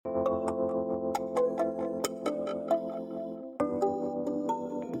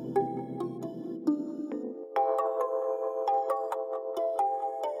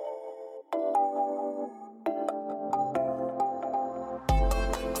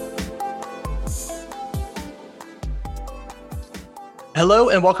Hello,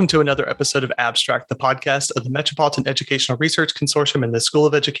 and welcome to another episode of Abstract, the podcast of the Metropolitan Educational Research Consortium and the School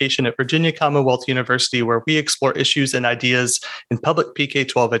of Education at Virginia Commonwealth University, where we explore issues and ideas in public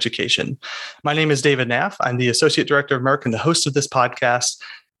PK-12 education. My name is David Naff. I'm the Associate Director of MERC and the host of this podcast.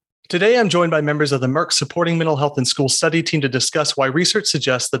 Today, I'm joined by members of the MERC Supporting Mental Health in Schools study team to discuss why research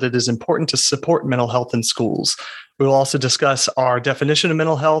suggests that it is important to support mental health in schools. We will also discuss our definition of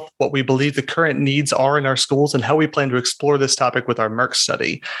mental health, what we believe the current needs are in our schools, and how we plan to explore this topic with our MERC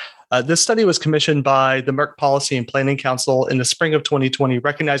study. This study was commissioned by the MERC Policy and Planning Council in the spring of 2020,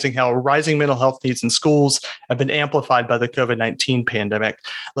 recognizing how rising mental health needs in schools have been amplified by the COVID-19 pandemic.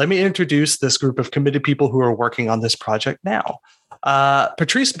 Let me introduce this group of committed people who are working on this project now.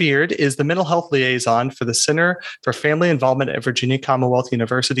 Patrice Beard is the mental health liaison for the Center for Family Involvement at Virginia Commonwealth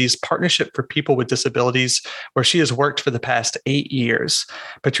University's Partnership for People with Disabilities, where she has worked for the past 8 years.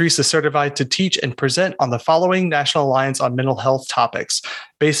 Patrice is certified to teach and present on the following National Alliance on Mental Health topics: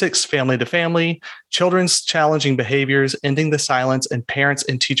 Basics, Family to Family, Children's Challenging Behaviors, Ending the Silence, and Parents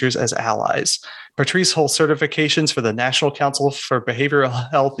and Teachers as Allies. Patrice holds certifications for the National Council for Behavioral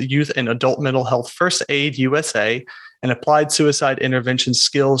Health, Youth, and Adult Mental Health First Aid USA, and Applied Suicide Intervention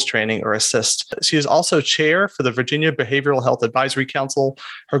Skills Training, or ASSIST. She is also chair for the Virginia Behavioral Health Advisory Council.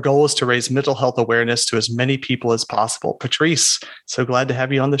 Her goal is to raise mental health awareness to as many people as possible. Patrice, so glad to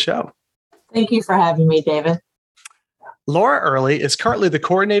have you on the show. Thank you for having me, David. Laura Early is currently the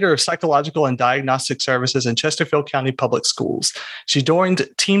coordinator of psychological and diagnostic services in Chesterfield County Public Schools. She joined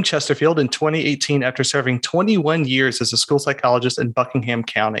Team Chesterfield in 2018 after serving 21 years as a school psychologist in Buckingham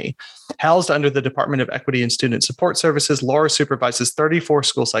County. Housed under the Department of Equity and Student Support Services, Laura supervises 34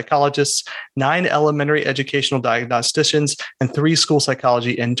 school psychologists, 9 elementary educational diagnosticians, and 3 school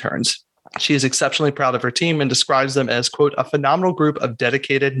psychology interns. She is exceptionally proud of her team and describes them as, quote, a phenomenal group of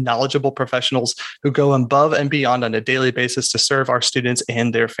dedicated, knowledgeable professionals who go above and beyond on a daily basis to serve our students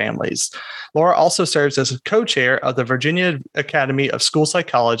and their families. Laura also serves as co-chair of the Virginia Academy of School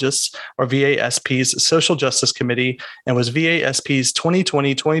Psychologists, or VASP's Social Justice Committee, and was VASP's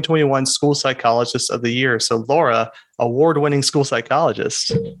 2020-2021 School Psychologist of the Year. So Laura, award-winning school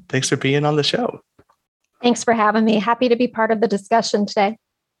psychologist, thanks for being on the show. Thanks for having me. Happy to be part of the discussion today.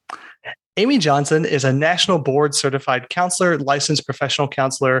 Amy Johnson is a national board certified counselor, licensed professional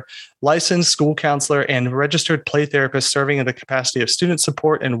counselor, licensed school counselor, and registered play therapist serving in the capacity of student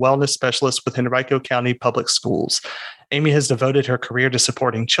support and wellness specialist with Henrico County Public Schools. Amy has devoted her career to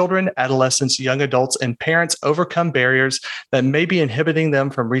supporting children, adolescents, young adults, and parents overcome barriers that may be inhibiting them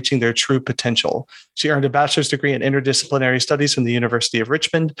from reaching their true potential. She earned a bachelor's degree in interdisciplinary studies from the University of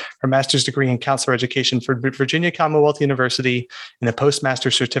Richmond, her master's degree in counselor education from Virginia Commonwealth University, and a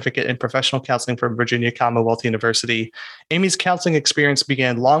postmaster's certificate in professional counseling from Virginia Commonwealth University. Amy's counseling experience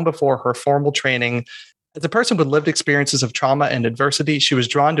began long before her formal training. As a person with lived experiences of trauma and adversity, she was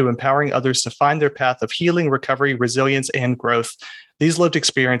drawn to empowering others to find their path of healing, recovery, resilience, and growth. These lived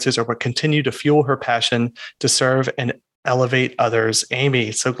experiences are what continue to fuel her passion to serve and elevate others.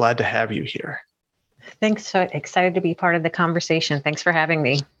 Amy, so glad to have you here. Thanks. So excited to be part of the conversation. Thanks for having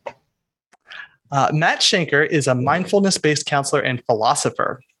me. Matt Schenker is a mindfulness-based counselor and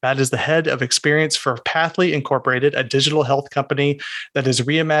philosopher. Matt is the head of experience for Pathly Incorporated, a digital health company that is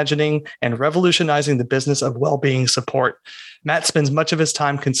reimagining and revolutionizing the business of well-being support. Matt spends much of his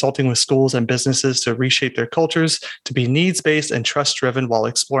time consulting with schools and businesses to reshape their cultures to be needs-based and trust-driven while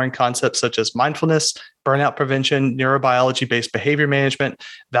exploring concepts such as mindfulness, burnout prevention, neurobiology-based behavior management,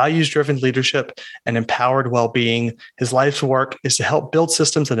 values-driven leadership, and empowered well-being. His life's work is to help build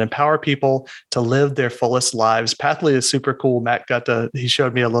systems that empower people to live their fullest lives. Pathly is super cool. Matt he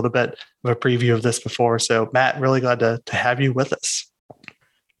showed me a little bit of a preview of this before. So Matt, really glad to have you with us.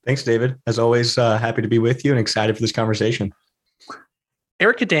 Thanks, David. As always, happy to be with you and excited for this conversation.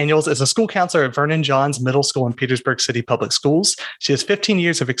 Erica Daniels is a school counselor at Vernon Johns Middle School in Petersburg City Public Schools. She has 15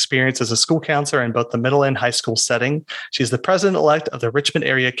 years of experience as a school counselor in both the middle and high school setting. She is the president-elect of the Richmond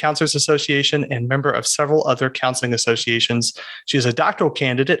Area Counselors Association and member of several other counseling associations. She is a doctoral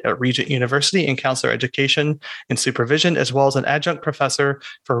candidate at Regent University in counselor education and supervision, as well as an adjunct professor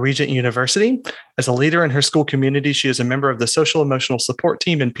for Regent University. As a leader in her school community, she is a member of the social emotional support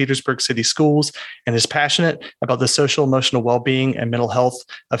team in Petersburg City Schools and is passionate about the social emotional well-being and mental health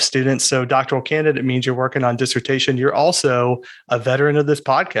of students. So doctoral candidate means you're working on dissertation. You're also a veteran of this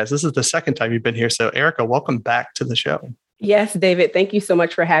podcast. This is the second time you've been here. So Erica, welcome back to the show. Yes, David, thank you so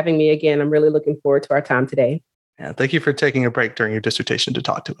much for having me again. I'm really looking forward to our time today. Yeah, thank you for taking a break during your dissertation to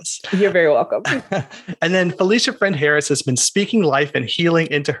talk to us. You're very welcome. And then Felicia Friend Harris has been speaking life and healing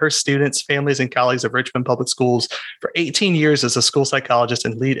into her students, families, and colleagues of Richmond Public Schools for 18 years as a school psychologist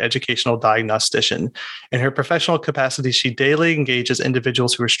and lead educational diagnostician. In her professional capacity, she daily engages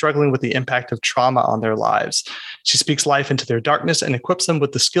individuals who are struggling with the impact of trauma on their lives. She speaks life into their darkness and equips them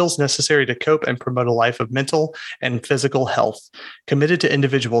with the skills necessary to cope and promote a life of mental and physical health. Committed to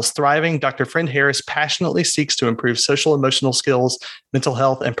individuals thriving, Dr. Friend Harris passionately seeks to improve social emotional skills, mental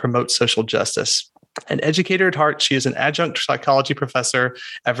health, and promote social justice. An educator at heart, she is an adjunct psychology professor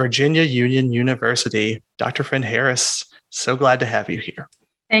at Virginia Union University. Dr. Friend Harris, so glad to have you here.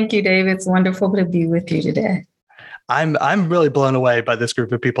 Thank you, David. It's wonderful to be with you today. I'm really blown away by this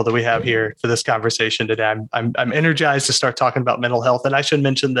group of people that we have here for this conversation today. I'm energized to start talking about mental health. And I should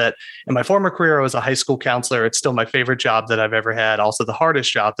mention that in my former career, I was a high school counselor. It's still my favorite job that I've ever had, also the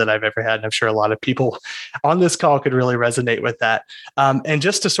hardest job that I've ever had. And I'm sure a lot of people on this call could really resonate with that. And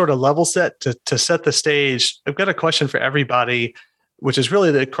just to sort of level set, to set the stage, I've got a question for everybody, which is really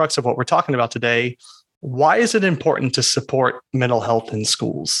the crux of what we're talking about today. Why is it important to support mental health in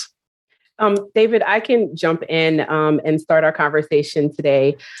schools? David, I can jump in and start our conversation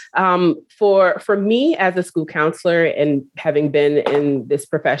today. For me as a school counselor and having been in this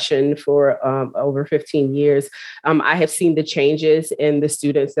profession for over 15 years, I have seen the changes in the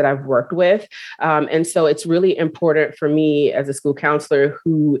students that I've worked with. And so it's really important for me as a school counselor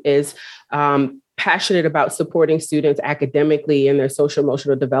who is passionate about supporting students academically in their social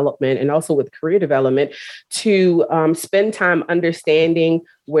emotional development and also with career development to spend time understanding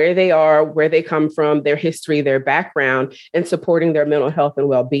where they are, where they come from, their history, their background, and supporting their mental health and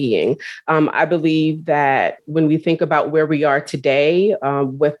well-being. I believe that when we think about where we are today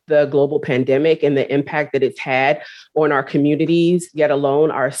with the global pandemic and the impact that it's had on our communities, yet alone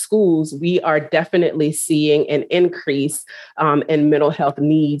our schools, we are definitely seeing an increase in mental health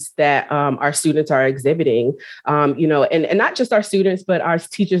needs that our students are exhibiting, and not just our students, but our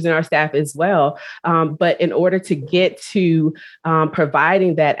teachers and our staff as well. But in order to get to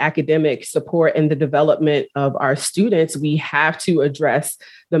providing that academic support and the development of our students, we have to address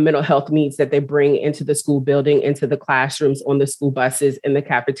the mental health needs that they bring into the school building, into the classrooms, on the school buses, in the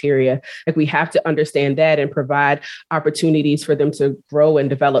cafeteria. Like, we have to understand that and provide opportunities for them to grow and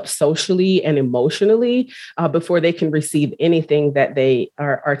develop socially and emotionally before they can receive anything that they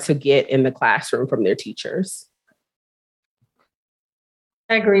are to get in the classroom from their teachers.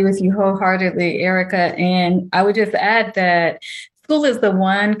 I agree with you wholeheartedly, Erica. And I would just add that school is the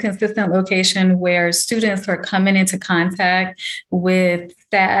one consistent location where students are coming into contact with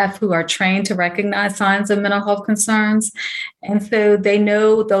staff who are trained to recognize signs of mental health concerns. And so they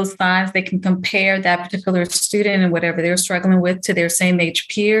know those signs. They can compare that particular student and whatever they're struggling with to their same age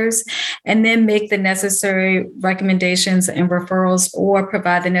peers, and then make the necessary recommendations and referrals or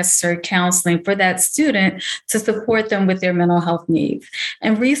provide the necessary counseling for that student to support them with their mental health needs.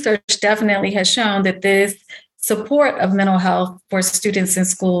 And research definitely has shown that this support of mental health for students in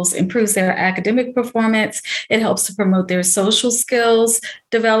schools improves their academic performance. It helps to promote their social skills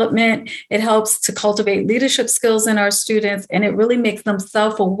development. It helps to cultivate leadership skills in our students, and it really makes them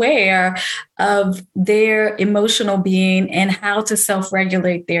self-aware of their emotional being and how to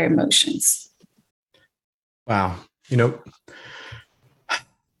self-regulate their emotions. Wow.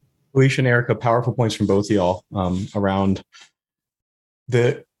 Felicia and Erica, powerful points from both of y'all around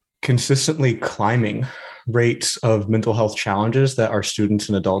the consistently climbing rates of mental health challenges that our students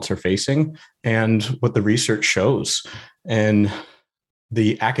and adults are facing, and what the research shows, and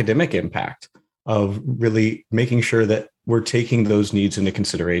the academic impact of really making sure that we're taking those needs into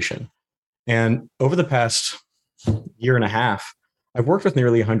consideration. And over the past year and a half, I've worked with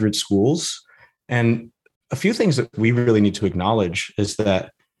nearly 100 schools. And a few things that we really need to acknowledge is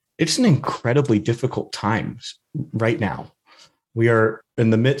that it's an incredibly difficult time right now. We are in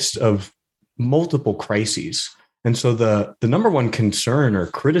the midst of multiple crises. And so the number one concern or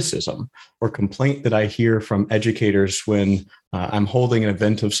criticism or complaint that I hear from educators when I'm holding an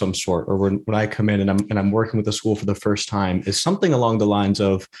event of some sort, or when I come in and I'm working with a school for the first time, is something along the lines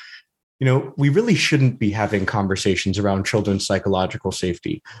of, we really shouldn't be having conversations around children's psychological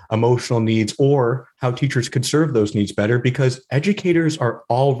safety, emotional needs, or how teachers could serve those needs better, because educators are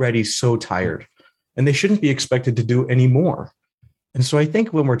already so tired and they shouldn't be expected to do any more. And so I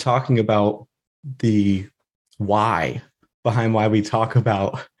think when we're talking about the why behind why we talk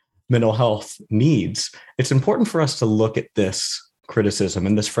about mental health needs, it's important for us to look at this criticism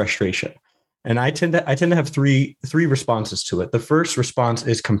and this frustration. And I tend to have three responses to it. The first response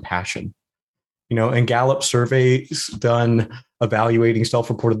is compassion. In Gallup surveys done evaluating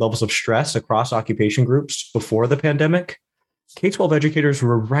self-reported levels of stress across occupation groups before the pandemic, K-12 educators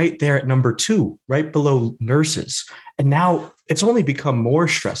were right there at number 2, right below nurses. And now it's only become more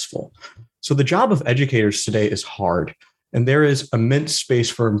stressful. So the job of educators today is hard. And there is immense space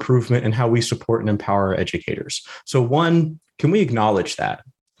for improvement in how we support and empower our educators. So 1, can we acknowledge that?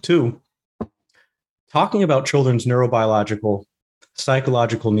 2, talking about children's neurobiological,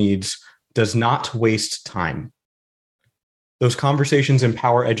 psychological needs does not waste time. Those conversations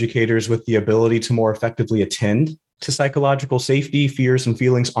empower educators with the ability to more effectively attend to psychological safety, fears, and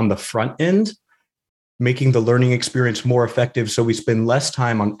feelings on the front end, making the learning experience more effective so we spend less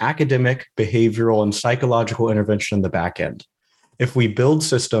time on academic, behavioral, and psychological intervention in the back end. If we build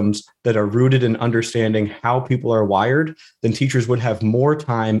systems that are rooted in understanding how people are wired, then teachers would have more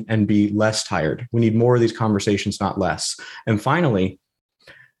time and be less tired. We need more of these conversations, not less. And finally,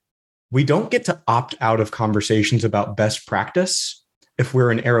 we don't get to opt out of conversations about best practice if we're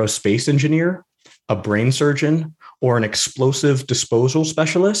an aerospace engineer, a brain surgeon, or an explosive disposal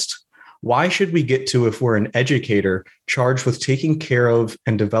specialist. Why should we get to if we're an educator charged with taking care of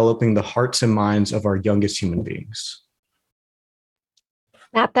and developing the hearts and minds of our youngest human beings?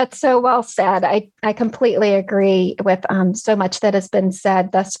 Matt, that's so well said. I completely agree with so much that has been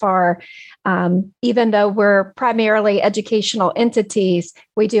said thus far. Even though we're primarily educational entities,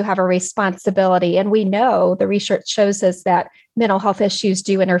 we do have a responsibility. And we know the research shows us that mental health issues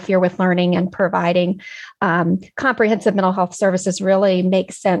do interfere with learning, and providing comprehensive mental health services really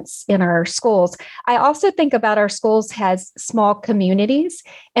makes sense in our schools. I also think about our schools as small communities.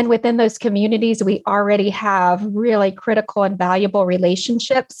 And within those communities, we already have really critical and valuable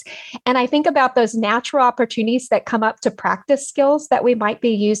relationships. And I think about those natural opportunities that come up to practice skills that we might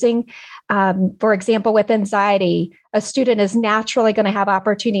be using. For example, with anxiety, a student is naturally going to have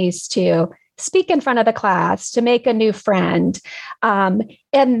opportunities to speak in front of the class, to make a new friend.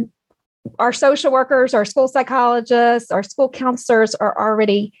 And our social workers, our school psychologists, our school counselors are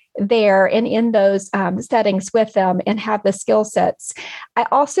already there and in those settings with them and have the skill sets. I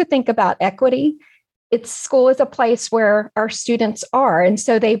also think about equity. School is a place where our students are. And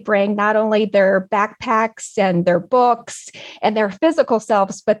so they bring not only their backpacks and their books and their physical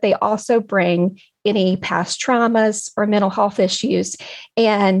selves, but they also bring any past traumas or mental health issues.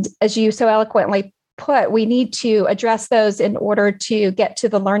 And as you so eloquently put, we need to address those in order to get to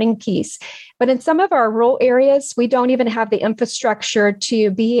the learning piece. But in some of our rural areas, we don't even have the infrastructure to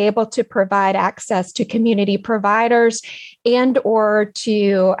be able to provide access to community providers and or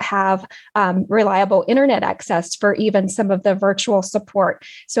to have reliable internet access for even some of the virtual support.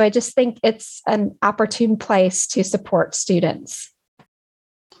 So I just think it's an opportune place to support students.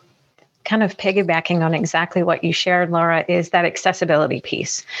 Kind of piggybacking on exactly what you shared, Laura, is that accessibility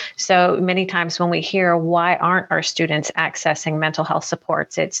piece. So many times when we hear why aren't our students accessing mental health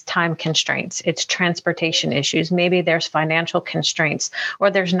supports, it's time constraints, it's transportation issues, maybe there's financial constraints, or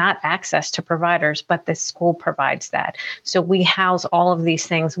there's not access to providers, but the school provides that. So we house all of these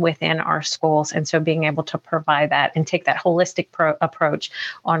things within our schools. And so being able to provide that and take that holistic approach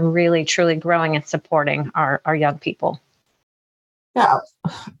on really, truly growing and supporting our young people. Yeah.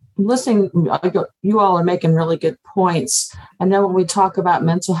 Listening, you all are making really good points. I know when we talk about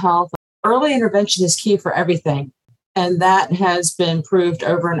mental health, early intervention is key for everything. And that has been proved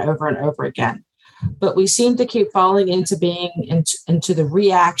over and over and over again. But we seem to keep falling into being into the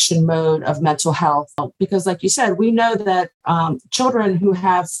reaction mode of mental health. Because like you said, we know that children who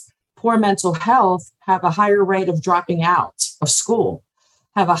have poor mental health have a higher rate of dropping out of school,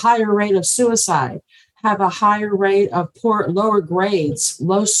 have a higher rate of suicide, have a higher rate of lower grades,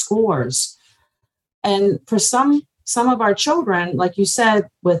 low scores. And for some of our children, like you said,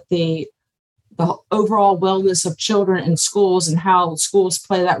 with the overall wellness of children in schools and how schools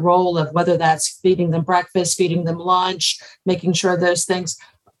play that role of whether that's feeding them breakfast, feeding them lunch, making sure those things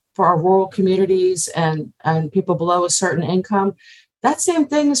for our rural communities and people below a certain income, that same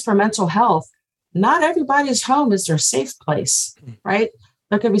thing is for mental health. Not everybody's home is their safe place, right?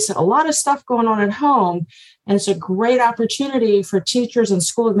 There could be a lot of stuff going on at home, and it's a great opportunity for teachers and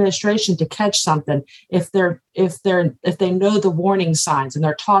school administration to catch something if they know the warning signs and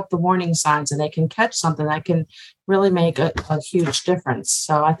they're taught the warning signs and they can catch something that can really make a huge difference.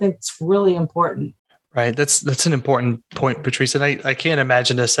 So I think it's really important. Right. That's an important point, Patrice. And I can't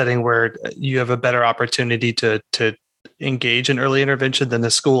imagine a setting where you have a better opportunity to engage in early intervention than the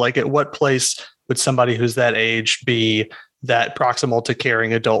school. Like, at what place would somebody who's that age be that proximal to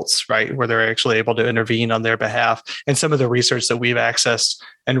caring adults, right, where they're actually able to intervene on their behalf? And some of the research that we've accessed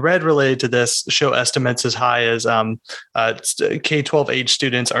And red related to this show estimates as high as K-12 age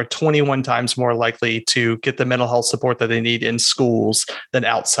students are 21 times more likely to get the mental health support that they need in schools than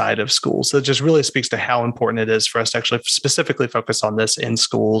outside of schools. So it just really speaks to how important it is for us to actually specifically focus on this in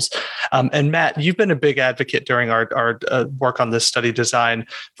schools. And Matt, you've been a big advocate during our work on this study design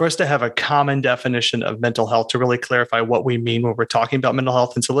for us to have a common definition of mental health to really clarify what we mean when we're talking about mental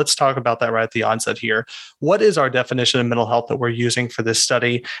health. And so let's talk about that right at the onset here. What is our definition of mental health that we're using for this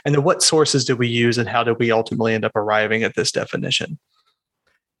study? And then what sources did we use and how did we ultimately end up arriving at this definition?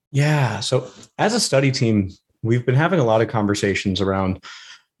 Yeah. So as a study team, we've been having a lot of conversations around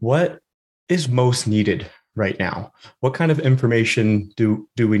what is most needed right now. What kind of information do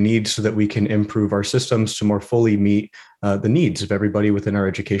we need so that we can improve our systems to more fully meet the needs of everybody within our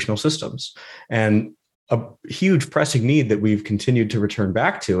educational systems? And a huge pressing need that we've continued to return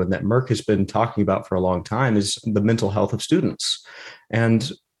back to and that Merck has been talking about for a long time is the mental health of students. And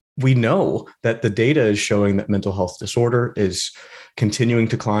we know that the data is showing that mental health disorder is continuing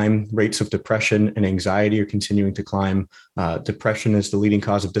to climb. Rates of depression and anxiety are continuing to climb. Depression is the leading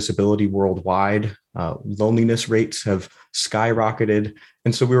cause of disability worldwide. Loneliness rates have skyrocketed.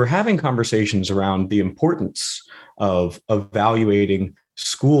 And so we were having conversations around the importance of evaluating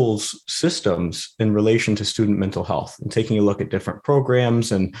schools' systems in relation to student mental health and taking a look at different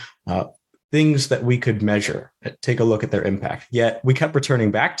programs and things that we could measure, take a look at their impact. Yet we kept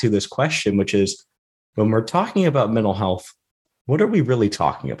returning back to this question, which is, when we're talking about mental health, what are we really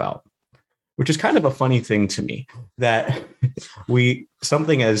talking about? Which is kind of a funny thing to me, that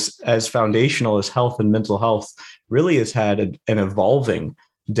something as foundational as health and mental health really has had an evolving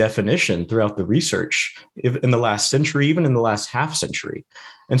definition throughout the research in the last century, even in the last half century.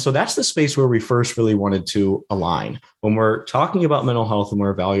 And so that's the space where we first really wanted to align. When we're talking about mental health and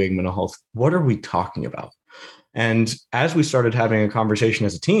we're evaluating mental health, what are we talking about? And as we started having a conversation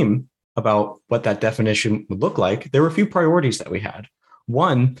as a team about what that definition would look like, there were a few priorities that we had.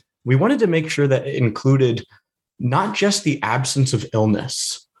 One, we wanted to make sure that it included not just the absence of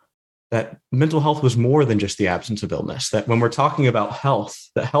illness, that mental health was more than just the absence of illness, that when we're talking about health,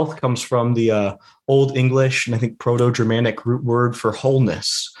 that health comes from the Old English and I think Proto-Germanic root word for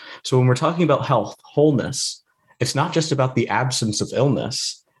wholeness. So when we're talking about health, wholeness, it's not just about the absence of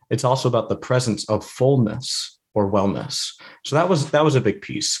illness, it's also about the presence of fullness or wellness. So that was a big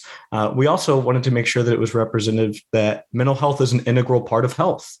piece. We also wanted to make sure that it was representative that mental health is an integral part of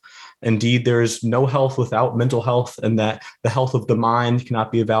health. Indeed, there is no health without mental health, and that the health of the mind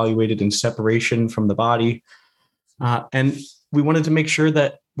cannot be evaluated in separation from the body. And we wanted to make sure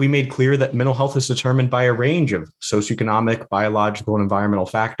that we made clear that mental health is determined by a range of socioeconomic, biological, and environmental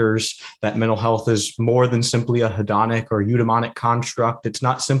factors, that mental health is more than simply a hedonic or eudaimonic construct. It's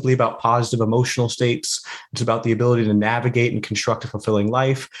not simply about positive emotional states. It's about the ability to navigate and construct a fulfilling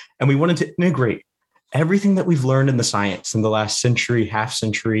life. And we wanted to integrate everything that we've learned in the science in the last century, half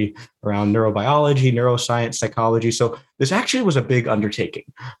century around neurobiology, neuroscience, psychology. So this actually was a big undertaking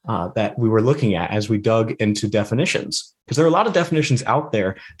that we were looking at as we dug into definitions, because there are a lot of definitions out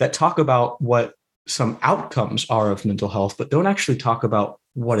there that talk about what some outcomes are of mental health, but don't actually talk about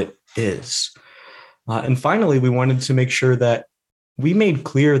what it is. And finally, we wanted to make sure that we made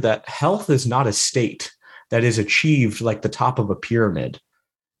clear that health is not a state that is achieved like the top of a pyramid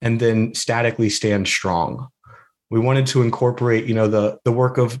and then statically stand strong. We wanted to incorporate, the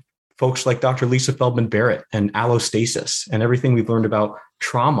work of folks like Dr. Lisa Feldman Barrett and allostasis and everything we've learned about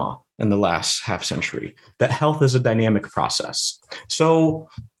trauma in the last half century, that health is a dynamic process. So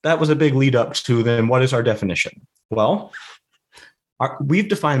that was a big lead up to then what is our definition? Well, we've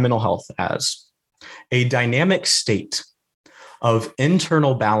defined mental health as a dynamic state of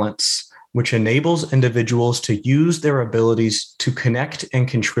internal balance which enables individuals to use their abilities to connect and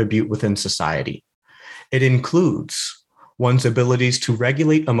contribute within society. It includes one's abilities to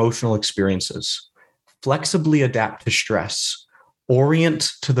regulate emotional experiences, flexibly adapt to stress,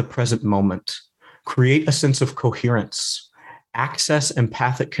 orient to the present moment, create a sense of coherence, access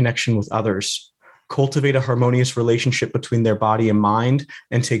empathic connection with others, cultivate a harmonious relationship between their body and mind,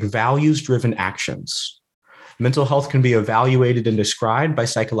 and take values-driven actions. Mental health can be evaluated and described by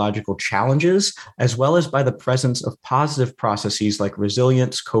psychological challenges, as well as by the presence of positive processes like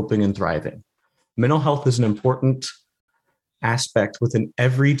resilience, coping, and thriving. Mental health is an important aspect within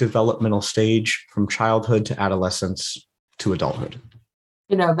every developmental stage, from childhood to adolescence to adulthood.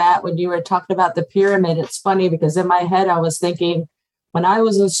 Matt, when you were talking about the pyramid, it's funny because in my head, I was thinking when I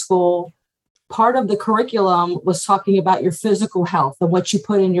was in school, part of the curriculum was talking about your physical health and what you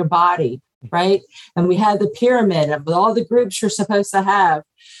put in your body. Right. And we had the pyramid of all the groups you're supposed to have.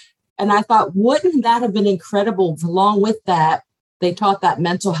 And I thought, wouldn't that have been incredible along with that they taught that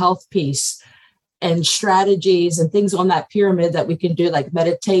mental health piece and strategies and things on that pyramid that we can do, like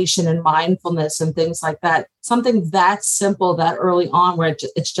meditation and mindfulness and things like that. Something that simple that early on where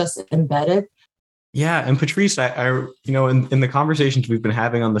it's just embedded. Yeah. And Patrice, I in the conversations we've been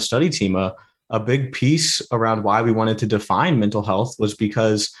having on the study team, a big piece around why we wanted to define mental health was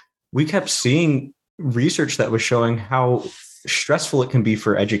because we kept seeing research that was showing how stressful it can be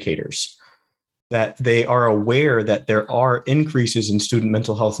for educators, that they are aware that there are increases in student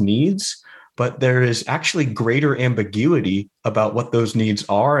mental health needs, but there is actually greater ambiguity about what those needs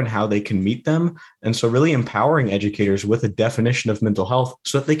are and how they can meet them. And so really empowering educators with a definition of mental health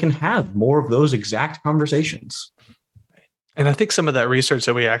so that they can have more of those exact conversations. And I think some of that research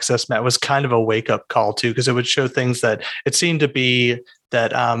that we accessed, Matt, was kind of a wake-up call too, because it would show things that it seemed to be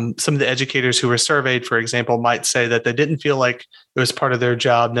that some of the educators who were surveyed, for example, might say that they didn't feel like it was part of their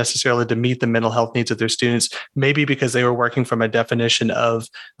job necessarily to meet the mental health needs of their students, maybe because they were working from a definition of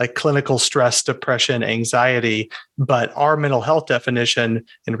like clinical stress, depression, anxiety. But our mental health definition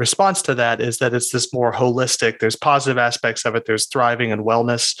in response to that is that it's this more holistic. There's positive aspects of it. There's thriving and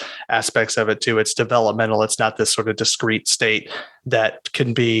wellness aspects of it too. It's developmental. It's not this sort of discrete state that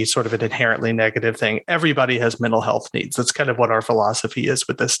can be sort of an inherently negative thing. Everybody has mental health needs. That's kind of what our philosophy is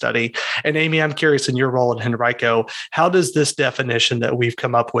with this study. And Amy, I'm curious, in your role at Henrico, how does this definition that we've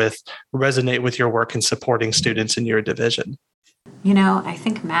come up with resonate with your work in supporting students in your division? You know, I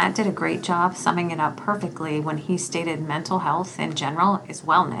think Matt did a great job summing it up perfectly when he stated mental health in general is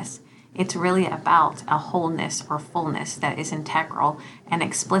wellness. It's really about a wholeness or fullness that is integral and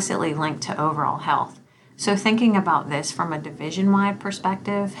explicitly linked to overall health. So thinking about this from a division-wide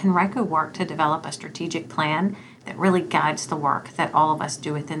perspective, Henrico worked to develop a strategic plan that really guides the work that all of us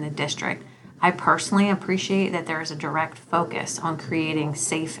do within the district. I personally appreciate that there is a direct focus on creating a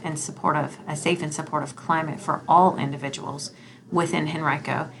safe and supportive climate for all individuals within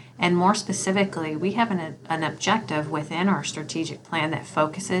Henrico. And more specifically, we have an objective within our strategic plan that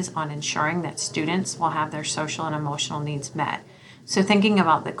focuses on ensuring that students will have their social and emotional needs met. So thinking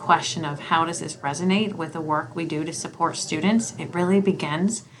about the question of how does this resonate with the work we do to support students, it really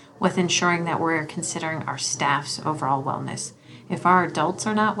begins with ensuring that we're considering our staff's overall wellness. If our adults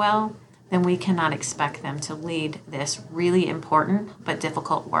are not well, then we cannot expect them to lead this really important but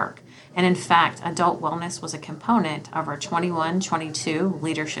difficult work. And in fact, adult wellness was a component of our 21-22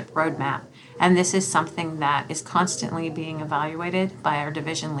 leadership roadmap. And this is something that is constantly being evaluated by our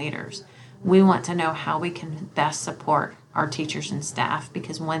division leaders. We want to know how we can best support our teachers and staff,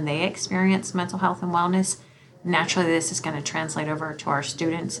 because when they experience mental health and wellness, naturally this is going to translate over to our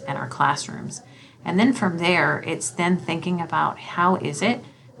students and our classrooms. And then from there, it's then thinking about how is it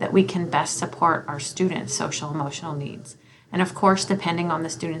that we can best support our students' social emotional needs. And of course, depending on the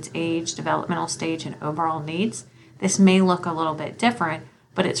student's age, developmental stage, and overall needs, this may look a little bit different,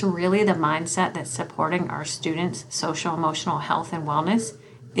 but it's really the mindset that supporting our students' social emotional health and wellness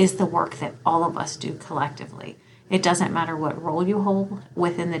is the work that all of us do collectively. It doesn't matter what role you hold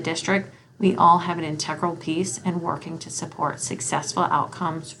within the district, we all have an integral piece in working to support successful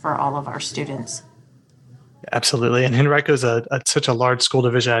outcomes for all of our students. Absolutely. And Henrico is such a large school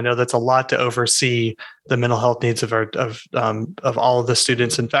division. I know that's a lot to oversee the mental health needs of all of the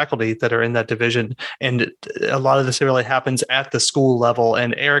students and faculty that are in that division. And a lot of this really happens at the school level.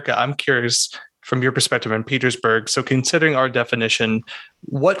 And Erica, I'm curious from your perspective in Petersburg. So considering our definition,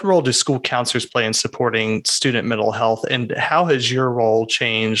 what role do school counselors play in supporting student mental health? And how has your role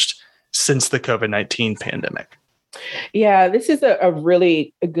changed since the COVID-19 pandemic? Yeah, this is a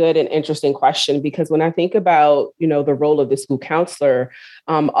really good and interesting question, because when I think about, the role of the school counselor,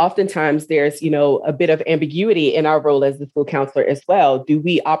 oftentimes there's, a bit of ambiguity in our role as the school counselor as well. Do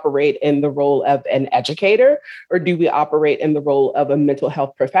we operate in the role of an educator, or do we operate in the role of a mental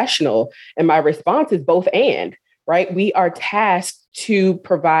health professional? And my response is both and, right? We are tasked to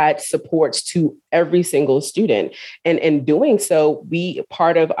provide supports to every single student. And in doing so,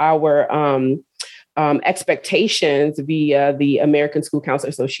 part of our expectations via the American School Counselor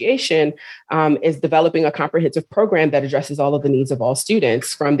Association is developing a comprehensive program that addresses all of the needs of all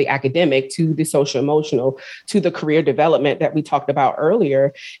students, from the academic to the social emotional to the career development that we talked about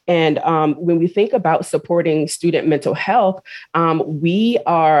earlier. And when we think about supporting student mental health, we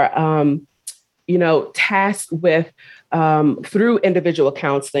are tasked with through individual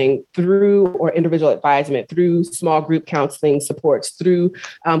counseling, or individual advisement, through small group counseling supports, through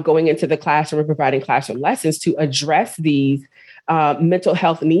going into the classroom and providing classroom lessons to address these mental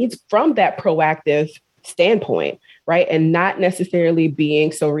health needs from that proactive standpoint, right? And not necessarily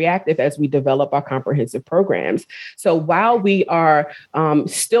being so reactive as we develop our comprehensive programs. So while we are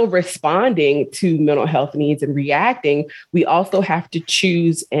still responding to mental health needs and reacting, we also have to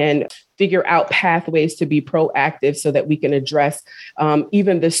choose and figure out pathways to be proactive so that we can address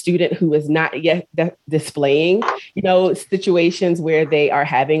even the student who is not yet displaying, situations where they are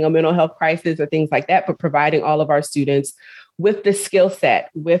having a mental health crisis or things like that, but providing all of our students with the skill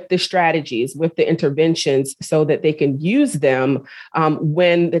set, with the strategies, with the interventions so that they can use them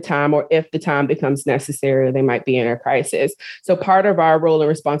when the time or if the time becomes necessary or they might be in a crisis. So part of our role and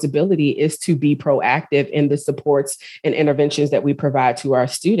responsibility is to be proactive in the supports and interventions that we provide to our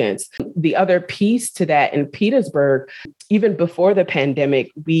students. The other piece to that in Petersburg, even before the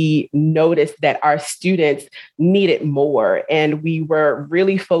pandemic, we noticed that our students needed more. And we were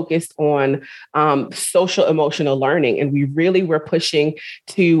really focused on social emotional learning. And we really were pushing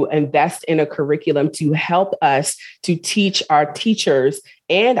to invest in a curriculum to help us to teach our teachers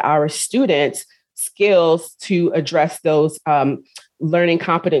and our students skills to address those learning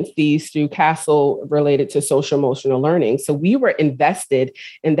competencies through CASEL related to social emotional learning. So we were invested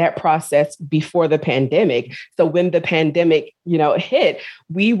in that process before the pandemic. So when the pandemic, hit,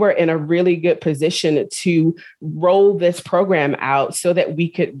 we were in a really good position to roll this program out so that we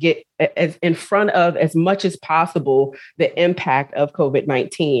could get as in front of as much as possible the impact of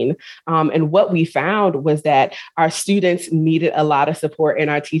COVID-19. And what we found was that our students needed a lot of support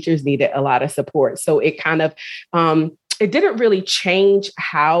and our teachers needed a lot of support. So it kind of it didn't really change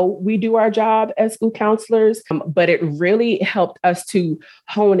how we do our job as school counselors, but it really helped us to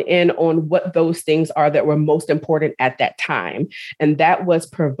hone in on what those things are that were most important at that time. And that was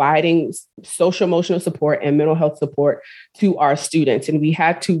providing social emotional support and mental health support to our students. And we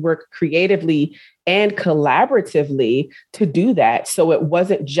had to work creatively and collaboratively to do that. So it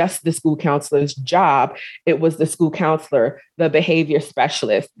wasn't just the school counselor's job. It was the school counselor, the behavior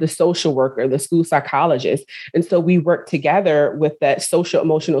specialist, the social worker, the school psychologist. And so we worked together with that social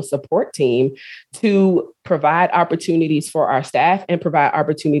emotional support team to provide opportunities for our staff and provide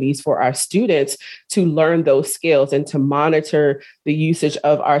opportunities for our students to learn those skills and to monitor the usage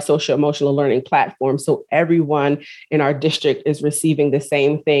of our social emotional learning platform. So everyone in our district is receiving the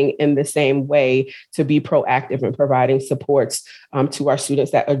same thing in the same way to be proactive in providing supports to our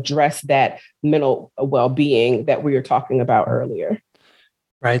students that address that mental well-being that we were talking about earlier.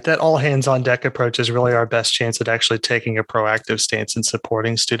 Right. That all hands on deck approach is really our best chance at actually taking a proactive stance in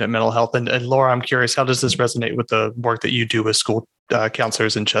supporting student mental health. And Laura, I'm curious, how does this resonate with the work that you do with school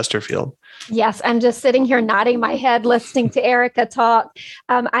counselors in Chesterfield? Yes, I'm just sitting here nodding my head, listening to Erica talk.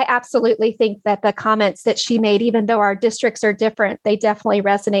 I absolutely think that the comments that she made, even though our districts are different, they definitely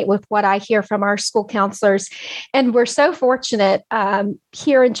resonate with what I hear from our school counselors. And we're so fortunate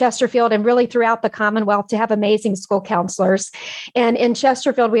here in Chesterfield and really throughout the Commonwealth to have amazing school counselors. And in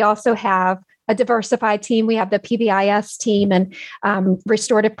Chesterfield, we also have a diversified team. We have the PBIS team and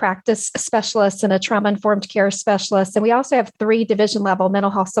restorative practice specialists and a trauma-informed care specialist. And we also have 3 division-level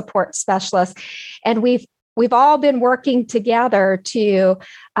mental health support specialists. And we've all been working together to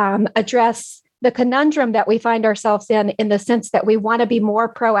address the conundrum that we find ourselves in the sense that we want to be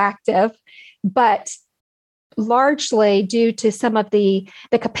more proactive, but largely due to some of the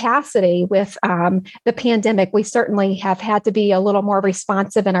capacity with the pandemic, we certainly have had to be a little more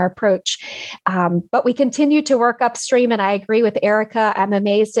responsive in our approach. But we continue to work upstream. And I agree with Erica. I'm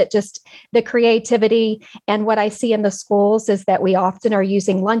amazed at just the creativity. And what I see in the schools is that we often are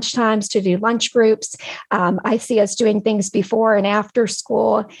using lunch times to do lunch groups. I see us doing things before and after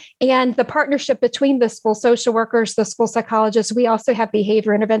school. And the partnership between the school social workers, the school psychologists, we also have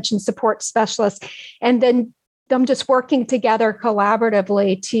behavior intervention support specialists. And then them just working together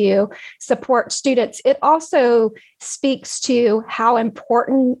collaboratively to support students. It also speaks to how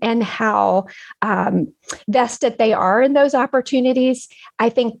important and how vested they are in those opportunities. I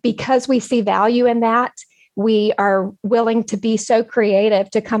think because we see value in that, we are willing to be so creative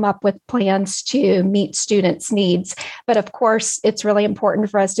to come up with plans to meet students' needs. But of course, it's really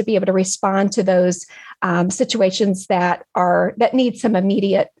important for us to be able to respond to those situations that need some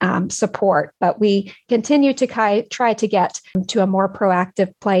immediate support. But we continue to try to get to a more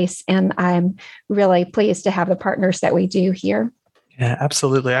proactive place. And I'm really pleased to have the partners that we do here. Yeah,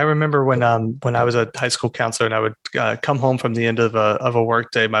 absolutely. I remember when I was a high school counselor and I would come home from the end of a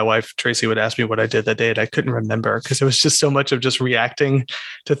work day, my wife Tracy would ask me what I did that day, and I couldn't remember because it was just so much of just reacting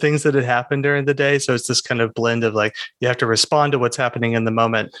to things that had happened during the day. So it's this kind of blend of like you have to respond to what's happening in the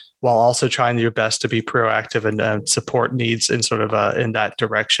moment while also trying your best to be proactive and support needs in sort of in that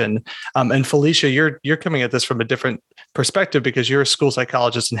direction. And Felicia, you're coming at this from a different perspective because you're a school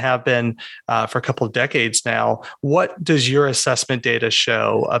psychologist and have been for a couple of decades now. What does your assessment data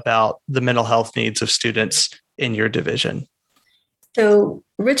show about the mental health needs of students in your division? So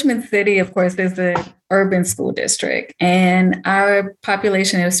Richmond City, of course, is an urban school district, and our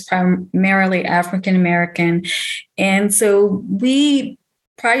population is primarily African American. And so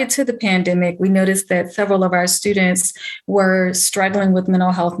prior to the pandemic, we noticed that several of our students were struggling with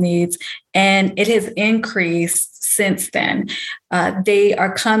mental health needs, and it has increased since then. They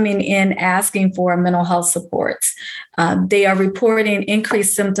are coming in asking for mental health supports. They are reporting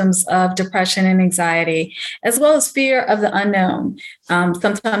increased symptoms of depression and anxiety, as well as fear of the unknown.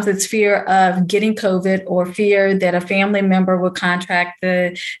 Sometimes it's fear of getting COVID or fear that a family member will contract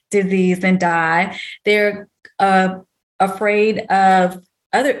the disease and die. They're afraid of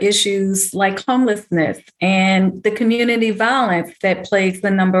other issues like homelessness and the community violence that plagues the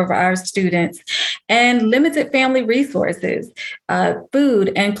number of our students, and limited family resources,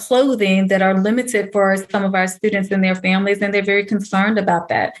 food and clothing that are limited for some of our students and their families, and they're very concerned about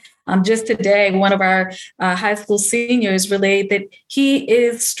that. Just today, one of our high school seniors relayed that he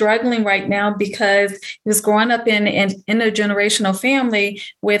is struggling right now because he was growing up in an intergenerational family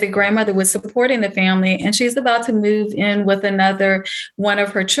where the grandmother was supporting the family, and she's about to move in with another one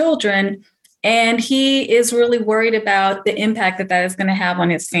of her children. And he is really worried about the impact that is going to have on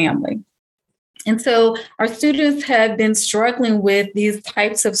his family. And so our students have been struggling with these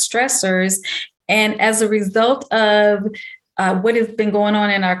types of stressors. And as a result of what has been going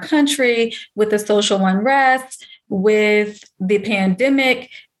on in our country with the social unrest, with the pandemic,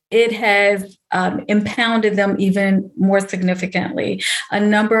 it has impounded them even more significantly. A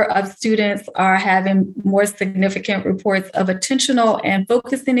number of students are having more significant reports of attentional and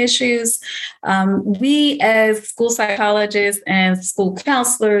focusing issues. We, as school psychologists and school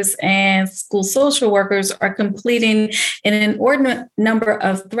counselors and school social workers, are completing an inordinate number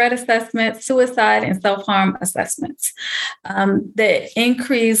of threat assessments, suicide, and self-harm assessments. The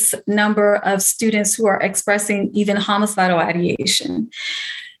increased number of students who are expressing even homicidal ideation.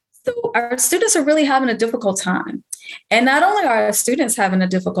 So our students are really having a difficult time. And not only are our students having a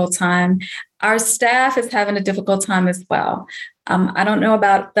difficult time, our staff is having a difficult time as well. I don't know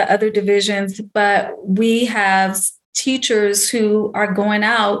about the other divisions, but we have teachers who are going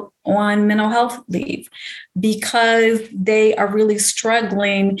out on mental health leave because they are really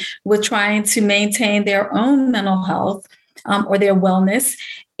struggling with trying to maintain their own mental health or their wellness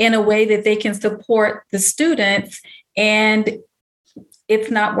in a way that they can support the students, and it's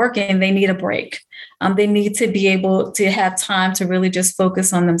not working. They need a break. They need to be able to have time to really just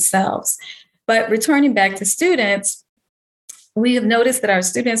focus on themselves. But returning back to students, we have noticed that our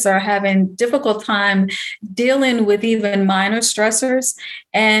students are having difficult time dealing with even minor stressors,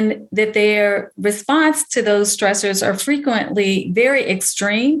 and that their response to those stressors are frequently very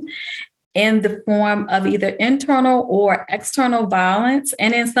extreme in the form of either internal or external violence,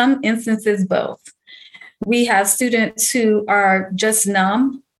 and in some instances, both. We have students who are just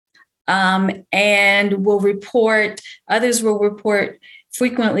numb and others will report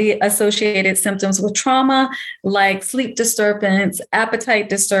frequently associated symptoms with trauma, like sleep disturbance, appetite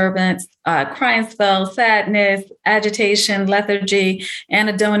disturbance, crying spells, sadness, agitation, lethargy,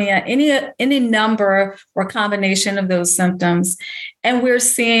 anhedonia, any number or combination of those symptoms. And we're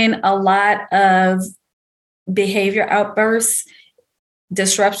seeing a lot of behavior outbursts,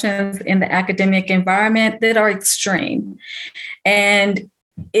 disruptions in the academic environment that are extreme. And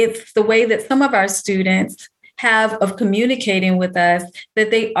it's the way that some of our students have of communicating with us that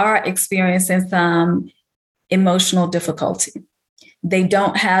they are experiencing some emotional difficulty. They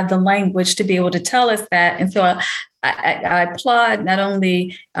don't have the language to be able to tell us that. And so I applaud not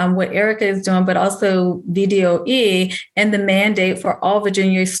only what Erica is doing, but also VDOE and the mandate for all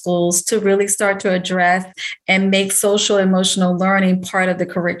Virginia schools to really start to address and make social emotional learning part of the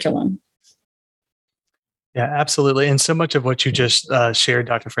curriculum. Yeah, absolutely. And so much of what you just shared,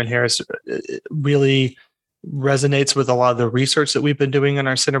 Dr. Friend Harris, really resonates with a lot of the research that we've been doing in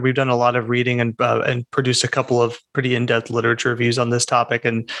our center. We've done a lot of reading and produced a couple of pretty in-depth literature reviews on this topic.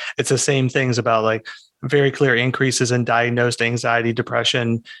 And it's the same things about like very clear increases in diagnosed anxiety,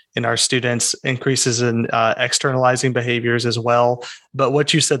 depression in our students, increases in externalizing behaviors as well. But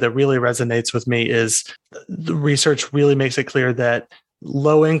what you said that really resonates with me is the research really makes it clear that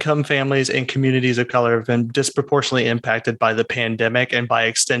low-income families and communities of color have been disproportionately impacted by the pandemic, and by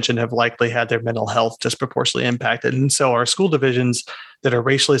extension have likely had their mental health disproportionately impacted. And so our school divisions that are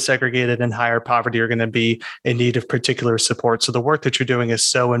racially segregated and higher poverty are going to be in need of particular support. So the work that you're doing is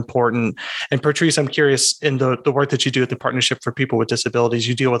so important. And Patrice, I'm curious, in the work that you do at the Partnership for People with Disabilities,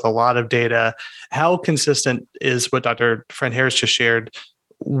 you deal with a lot of data. How consistent is what Dr. Friend-Harris just shared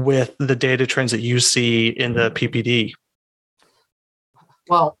with the data trends that you see in the PPD?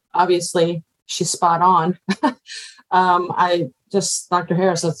 Well, obviously, she's spot on. Dr.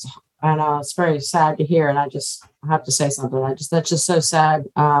 Harris, I know it's very sad to hear, and I have to say something. That's just so sad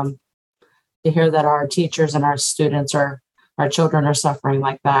to hear that our teachers and our students our children are suffering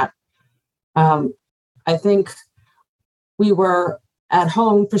like that. I think we were at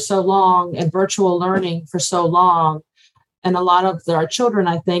home for so long and virtual learning for so long, and a lot of our children,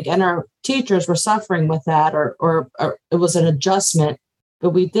 I think, and our teachers were suffering with that, or it was an adjustment.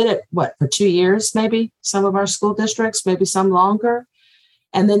 But we did it, for 2 years, maybe, some of our school districts, maybe some longer.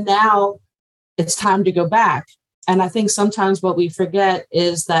 And then now it's time to go back. And I think sometimes what we forget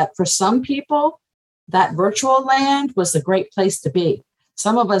is that for some people, that virtual land was a great place to be.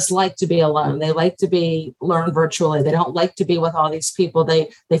 Some of us like to be alone. They like to learn virtually. They don't like to be with all these people. They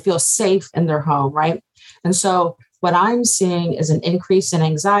feel safe in their home, right? And so what I'm seeing is an increase in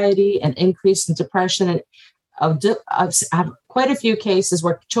anxiety, an increase in depression, and I've had quite a few cases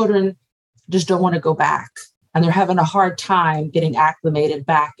where children just don't want to go back, and they're having a hard time getting acclimated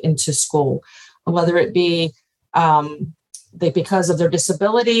back into school, whether it be because of their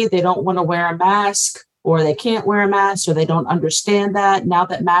disability, they don't want to wear a mask, or they can't wear a mask, or they don't understand that. Now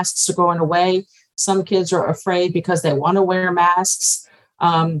that masks are going away, some kids are afraid because they want to wear masks,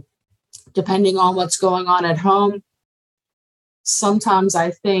 depending on what's going on at home. Sometimes I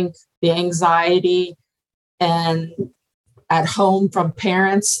think the anxiety and at home from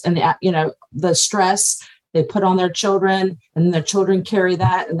parents and the stress they put on their children, and their children carry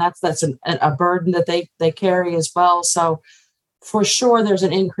that, and that's a burden that they carry as well. So for sure, there's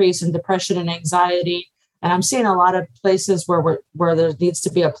an increase in depression and anxiety, and I'm seeing a lot of places where there needs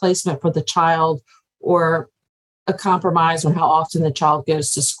to be a placement for the child, or a compromise on how often the child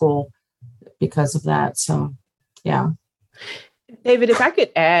goes to school because of that. So, yeah. David, if I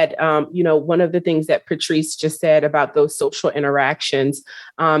could add, one of the things that Patrice just said about those social interactions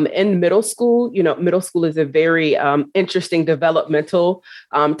in middle school, middle school is a very interesting developmental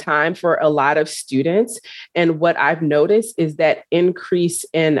time for a lot of students. And what I've noticed is that increase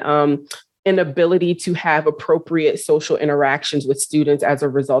in inability to have appropriate social interactions with students as a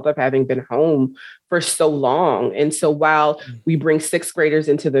result of having been home for so long. And so while we bring sixth graders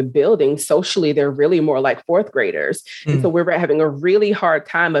into the building, socially, they're really more like fourth graders. And so we're having a really hard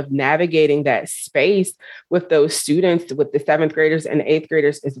time of navigating that space with those students, with the seventh graders and eighth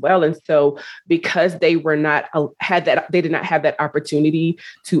graders as well. And so because they did not have that opportunity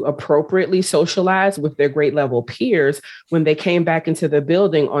to appropriately socialize with their grade level peers, when they came back into the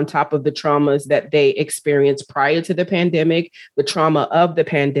building, on top of the traumas that they experienced prior to the pandemic, the trauma of the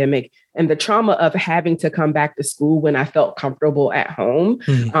pandemic, and the trauma of having to come back to school when I felt comfortable at home,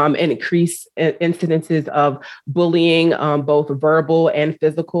 and increased incidences of bullying, both verbal and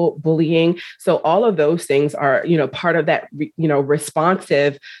physical bullying. So all of those things are, part of that,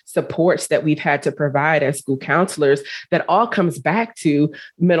 responsive supports that we've had to provide as school counselors, that all comes back to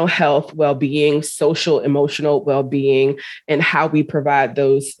mental health, well-being, social, emotional well-being, and how we provide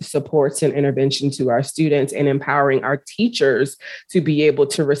those supports and intervention to our students, and empowering our teachers to be able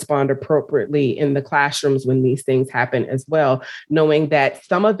to respond appropriately in the classrooms when these things happen as well, knowing that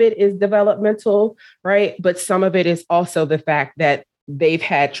some of it is developmental, right? But some of it is also the fact that they've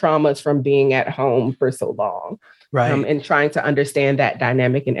had traumas from being at home for so long, right? And trying to understand that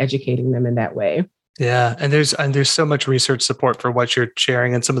dynamic and educating them in that way. Yeah. And there's so much research support for what you're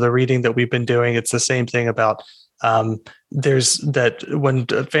sharing, and some of the reading that we've been doing. It's the same thing about there's that when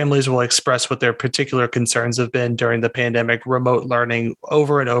families will express what their particular concerns have been during the pandemic, remote learning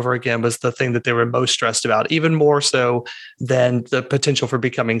over and over again was the thing that they were most stressed about, even more so than the potential for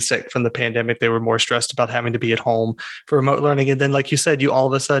becoming sick from the pandemic. They were more stressed about having to be at home for remote learning. And then, like you said, you all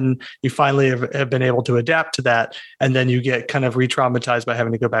of a sudden, you finally have been able to adapt to that. And then you get kind of re-traumatized by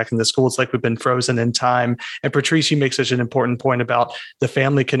having to go back into school. It's like we've been frozen in time. And Patrice, you make such an important point about the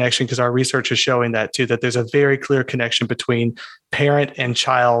family connection, because our research is showing that too, that there's a very clear connection between between parent and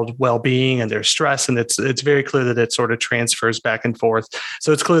child well-being and their stress. And it's very clear that it sort of transfers back and forth.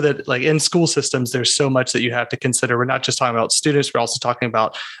 So it's clear that like in school systems, there's so much that you have to consider. We're not just talking about students, we're also talking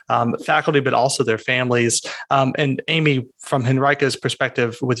about faculty, but also their families. And Amy, from Henrico's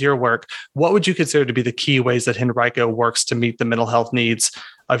perspective with your work, what would you consider to be the key ways that Henrico works to meet the mental health needs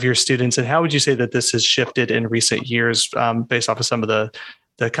of your students? And how would you say that this has shifted in recent years based off of some of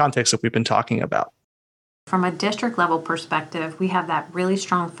the context that we've been talking about? From a district level perspective, we have that really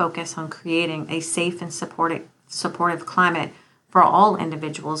strong focus on creating a safe and supportive climate for all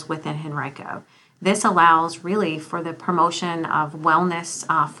individuals within Henrico. This allows really for the promotion of wellness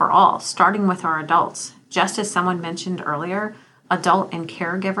for all, starting with our adults. Just as someone mentioned earlier, adult and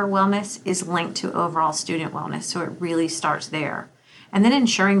caregiver wellness is linked to overall student wellness, so it really starts there. And then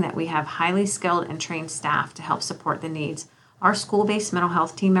ensuring that we have highly skilled and trained staff to help support the needs. Our school-based mental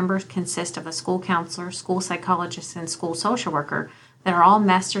health team members consist of a school counselor, school psychologist, and school social worker that are all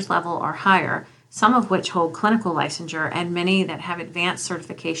master's level or higher, some of which hold clinical licensure, and many that have advanced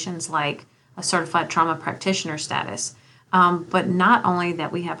certifications like a certified trauma practitioner status. But not only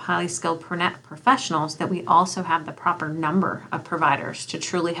that we have highly skilled professionals, that we also have the proper number of providers to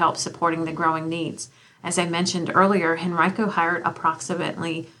truly help supporting the growing needs. As I mentioned earlier, Henrico hired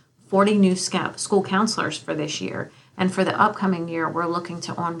approximately 40 new school counselors for this year. And for the upcoming year, we're looking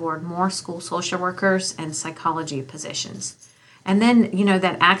to onboard more school social workers and psychology positions. And then,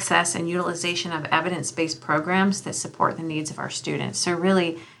 that access and utilization of evidence-based programs that support the needs of our students. So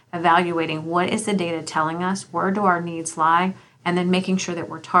really evaluating what is the data telling us, where do our needs lie, and then making sure that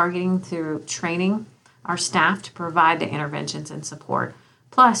we're targeting through training our staff to provide the interventions and support.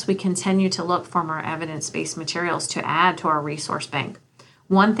 Plus, we continue to look for more evidence-based materials to add to our resource bank.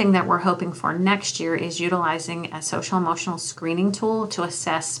 One thing that we're hoping for next year is utilizing a social emotional screening tool to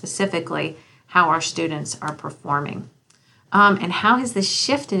assess specifically how our students are performing. And how has this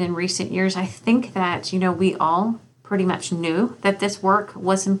shifted in recent years? I think that, we all pretty much knew that this work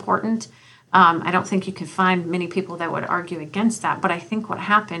was important. I don't think you could find many people that would argue against that. But I think what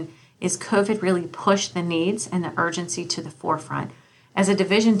happened is COVID really pushed the needs and the urgency to the forefront. As a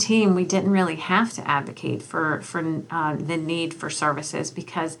division team, we didn't really have to advocate for the need for services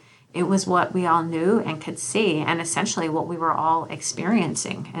because it was what we all knew and could see, and essentially what we were all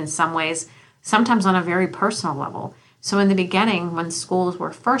experiencing in some ways, sometimes on a very personal level. So in the beginning, when schools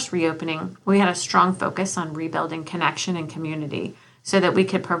were first reopening, we had a strong focus on rebuilding connection and community so that we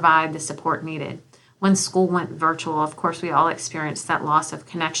could provide the support needed. When school went virtual, of course, we all experienced that loss of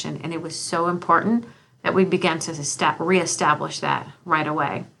connection, and it was so important that we began to reestablish that right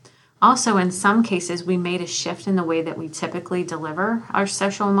away. Also, in some cases, we made a shift in the way that we typically deliver our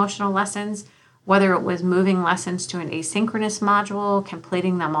social emotional lessons, whether it was moving lessons to an asynchronous module,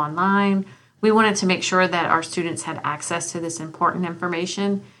 completing them online. We wanted to make sure that our students had access to this important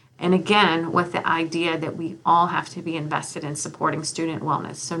information. And again, with the idea that we all have to be invested in supporting student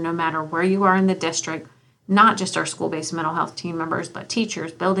wellness. So no matter where you are in the district, not just our school-based mental health team members, but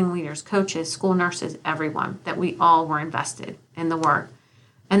teachers, building leaders, coaches, school nurses, everyone, that we all were invested in the work.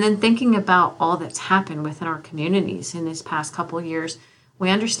 And then thinking about all that's happened within our communities in this past couple of years, we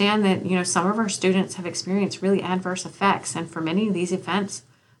understand that, some of our students have experienced really adverse effects. And for many of these events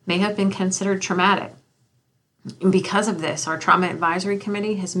may have been considered traumatic. And because of this, our Trauma Advisory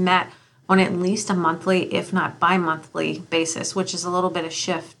Committee has met on at least a monthly, if not bi-monthly basis, which is a little bit of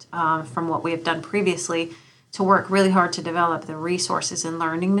shift from what we have done previously, to work really hard to develop the resources and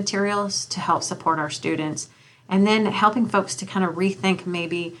learning materials to help support our students. And then helping folks to kind of rethink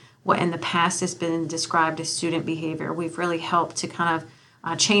maybe what in the past has been described as student behavior. We've really helped to kind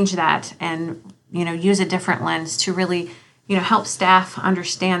of change that and, use a different lens to really, help staff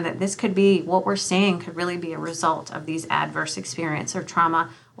understand that this could be what we're seeing could really be a result of these adverse experience or trauma,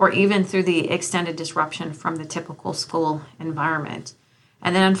 or even through the extended disruption from the typical school environment.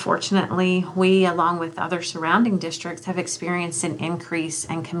 And then unfortunately, we, along with other surrounding districts, have experienced an increase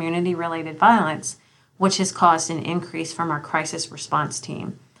in community-related violence, which has caused an increase from our crisis response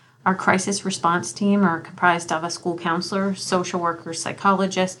team. Our crisis response team are comprised of a school counselor, social worker,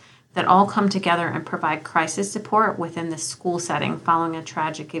 psychologist, that all come together and provide crisis support within the school setting following a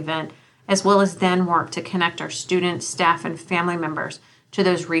tragic event, as well as then work to connect our students, staff, and family members to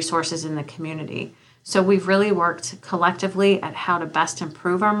those resources in the community. So we've really worked collectively at how to best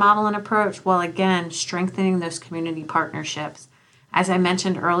improve our model and approach while again strengthening those community partnerships. As I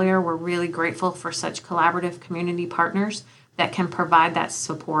mentioned earlier, we're really grateful for such collaborative community partners that can provide that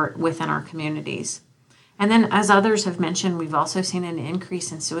support within our communities. And then, as others have mentioned, we've also seen an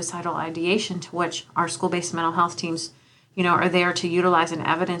increase in suicidal ideation, to which our school-based mental health teams, are there to utilize an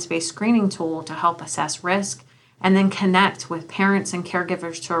evidence-based screening tool to help assess risk and then connect with parents and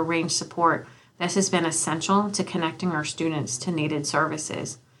caregivers to arrange support. This has been essential to connecting our students to needed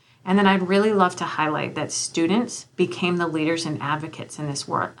services. And then I'd really love to highlight that students became the leaders and advocates in this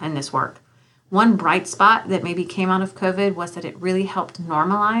work. One bright spot that maybe came out of COVID was that it really helped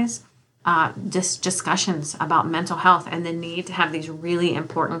normalize discussions about mental health and the need to have these really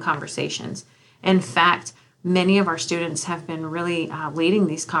important conversations. In fact, many of our students have been really leading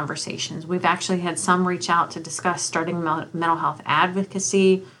these conversations. We've actually had some reach out to discuss starting mental health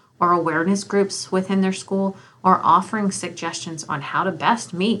advocacy or awareness groups within their school, or offering suggestions on how to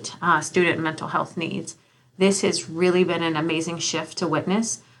best meet student mental health needs. This has really been an amazing shift to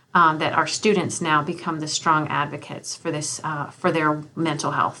witness, that our students now become the strong advocates for this, for their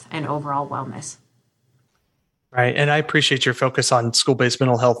mental health and overall wellness. Right. And I appreciate your focus on school-based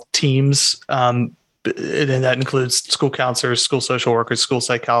mental health teams. And that includes school counselors, school social workers, school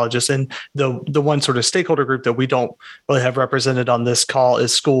psychologists, and the one sort of stakeholder group that we don't really have represented on this call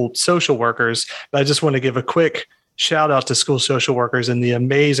is school social workers. But I just want to give a quick shout out to school social workers and the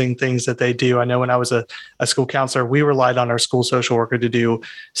amazing things that they do. I know when I was a school counselor, we relied on our school social worker to do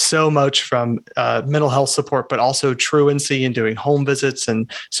so much from mental health support, but also truancy and doing home visits,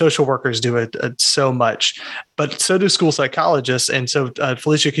 and social workers do it so much. But so do school psychologists. And so,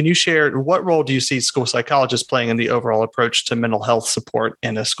 Felicia, can you share what role do you see school psychologists playing in the overall approach to mental health support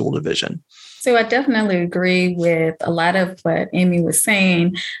in a school division? So I definitely agree with a lot of what Amy was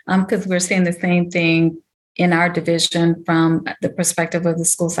saying, because we're seeing the same thing in our division from the perspective of the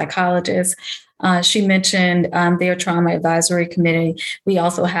school psychologist. She mentioned their trauma advisory committee. We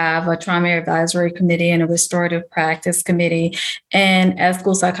also have a trauma advisory committee and a restorative practice committee. And as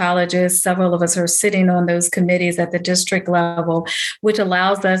school psychologists, several of us are sitting on those committees at the district level, which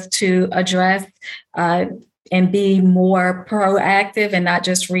allows us to address and be more proactive and not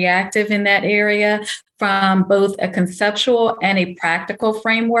just reactive in that area, from both a conceptual and a practical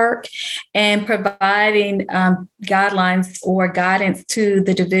framework, and providing guidelines or guidance to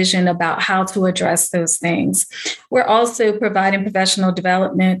the division about how to address those things. We're also providing professional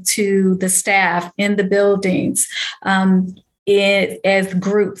development to the staff in the buildings as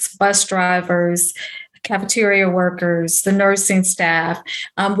groups, bus drivers, cafeteria workers, the nursing staff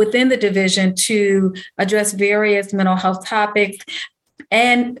within the division to address various mental health topics.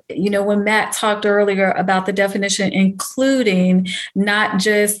 And, when Matt talked earlier about the definition, including not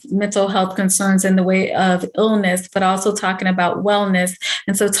just mental health concerns in the way of illness, but also talking about wellness.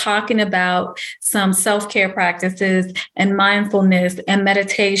 And so talking about some self-care practices and mindfulness and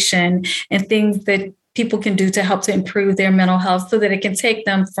meditation and things that people can do to help to improve their mental health so that it can take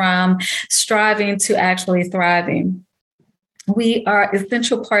them from striving to actually thriving. We are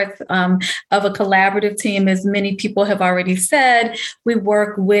essential parts of a collaborative team, as many people have already said. We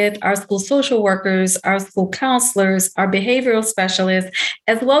work with our school social workers, our school counselors, our behavioral specialists,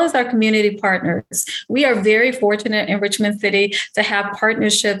 as well as our community partners. We are very fortunate in Richmond City to have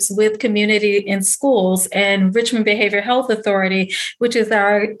partnerships with Community in Schools and Richmond Behavioral Health Authority, which is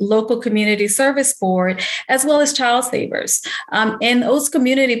our local community service board, as well as Child Savers. And those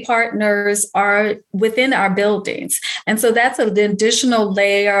community partners are within our buildings. And so that's an additional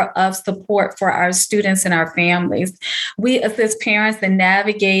layer of support for our students and our families. We assist parents in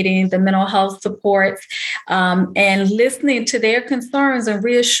navigating the mental health supports and listening to their concerns and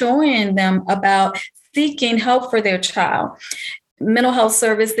reassuring them about seeking help for their child. Mental health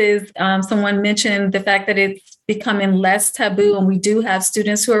services, someone mentioned the fact that it's becoming less taboo, and we do have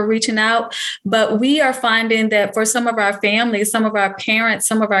students who are reaching out, but we are finding that for some of our families, some of our parents,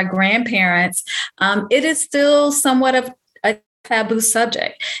 some of our grandparents, it is still somewhat of a taboo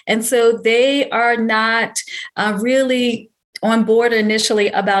subject. And so they are not really on board initially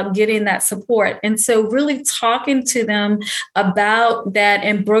about getting that support. And so really talking to them about that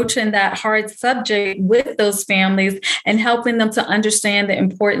and broaching that hard subject with those families and helping them to understand the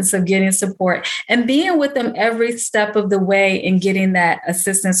importance of getting support and being with them every step of the way in getting that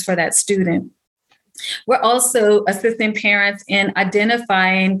assistance for that student. We're also assisting parents in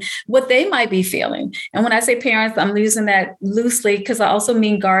identifying what they might be feeling. And when I say parents, I'm using that loosely because I also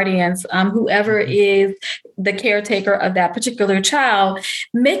mean guardians, whoever is the caretaker of that particular child,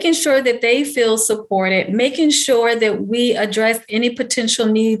 making sure that they feel supported, making sure that we address any potential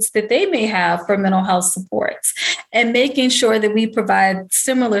needs that they may have for mental health supports, and making sure that we provide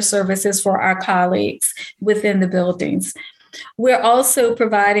similar services for our colleagues within the buildings. we're also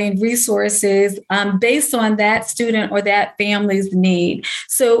providing resources based on that student or that family's need.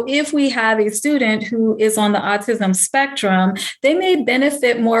 So if we have a student who is on the autism spectrum, they may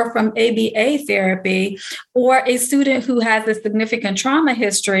benefit more from ABA therapy, or a student who has a significant trauma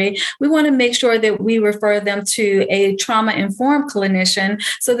history. We want to make sure that we refer them to a trauma-informed clinician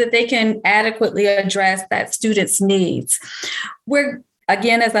so that they can adequately address that student's needs.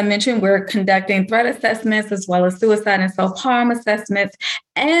 Again, as I mentioned, we're conducting threat assessments as well as suicide and self-harm assessments.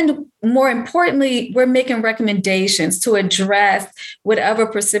 And more importantly, we're making recommendations to address whatever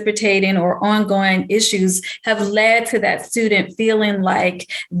precipitating or ongoing issues have led to that student feeling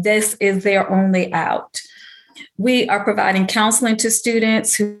like this is their only out. We are providing counseling to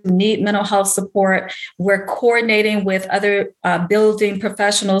students who need mental health support. We're coordinating with other building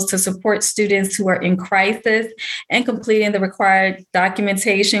professionals to support students who are in crisis and completing the required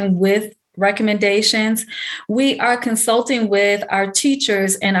documentation with recommendations. We are consulting with our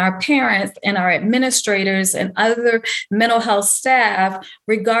teachers and our parents and our administrators and other mental health staff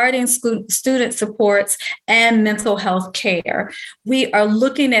regarding student supports and mental health care. We are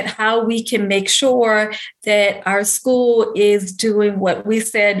looking at how we can make sure that our school is doing what we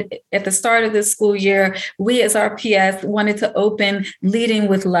said at the start of the school year. We as RPS wanted to open Leading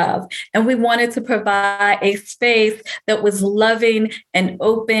with Love, and we wanted to provide a space that was loving and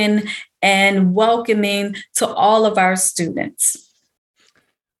open and welcoming to all of our students.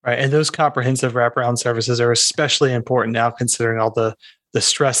 Right. And those comprehensive wraparound services are especially important now, considering all the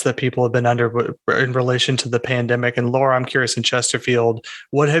stress that people have been under in relation to the pandemic. And Laura, I'm curious, in Chesterfield,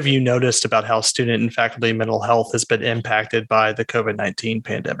 what have you noticed about how student and faculty mental health has been impacted by the COVID-19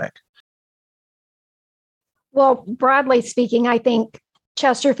 pandemic? Well, broadly speaking, I think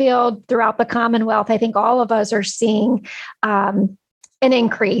Chesterfield, throughout the Commonwealth, I think all of us are seeing an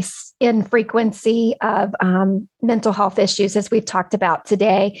increase in frequency of mental health issues, as we've talked about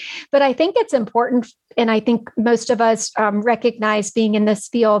today. But I think it's important, and I think most of us recognize, being in this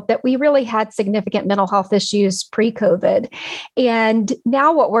field, that we really had significant mental health issues pre-COVID. And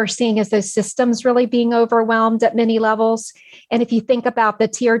now what we're seeing is those systems really being overwhelmed at many levels. And if you think about the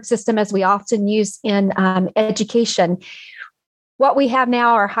tiered system, as we often use in education, what we have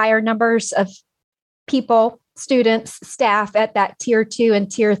now are higher numbers of people, students, staff at that tier 2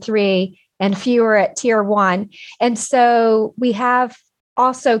 and tier 3, and fewer at tier 1. And so we have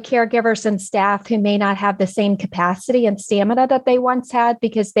also caregivers and staff who may not have the same capacity and stamina that they once had,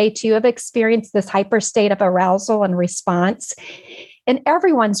 because they too have experienced this hyper state of arousal and response. And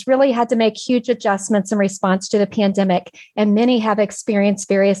everyone's really had to make huge adjustments in response to the pandemic, and many have experienced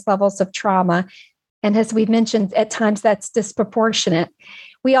various levels of trauma. And as we've mentioned, at times that's disproportionate.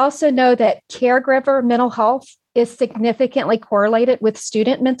 We also know that caregiver mental health is significantly correlated with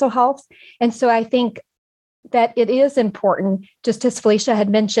student mental health. And so I think that it is important, just as Felicia had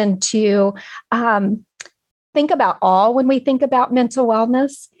mentioned, to think about all when we think about mental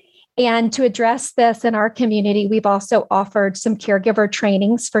wellness. And to address this in our community, we've also offered some caregiver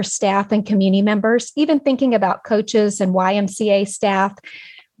trainings for staff and community members, even thinking about coaches and YMCA staff.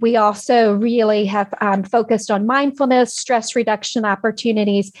 We also really have focused on mindfulness, stress reduction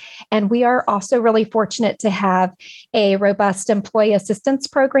opportunities, and we are also really fortunate to have a robust employee assistance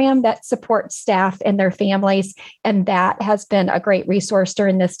program that supports staff and their families, and that has been a great resource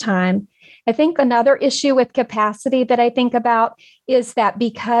during this time. I think another issue with capacity that I think about is that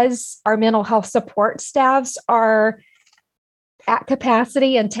because our mental health support staffs are at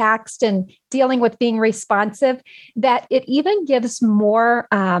capacity and taxed and dealing with being responsive, that it even gives more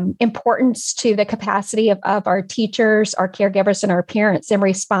importance to the capacity of our teachers, our caregivers, and our parents in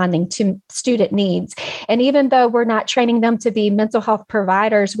responding to student needs. And even though we're not training them to be mental health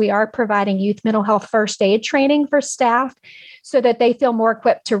providers, we are providing youth mental health first aid training for staff so that they feel more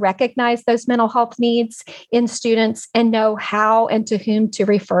equipped to recognize those mental health needs in students and know how and to whom to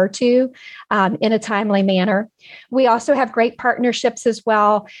refer to in a timely manner. We also have great partnerships as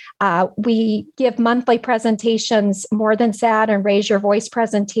well. We give monthly presentations, More Than Sad and Raise Your Voice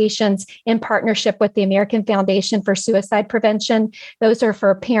presentations, in partnership with the American Foundation for Suicide Prevention. Those are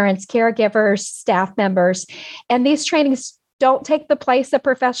for parents, caregivers, staff members. And these trainings don't take the place of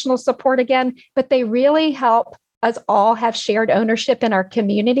professional support again, but they really help us all have shared ownership in our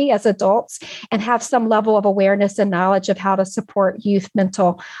community as adults and have some level of awareness and knowledge of how to support youth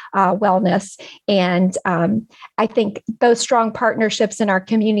mental wellness. And I think those strong partnerships in our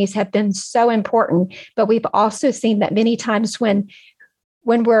communities have been so important, but we've also seen that many times when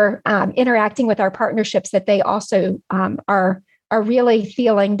we're interacting with our partnerships, that they also are really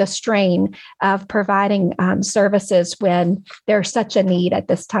feeling the strain of providing services when there's such a need at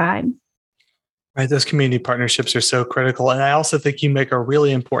this time. Right. Those community partnerships are so critical. And I also think you make a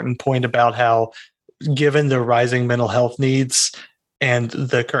really important point about how, given the rising mental health needs and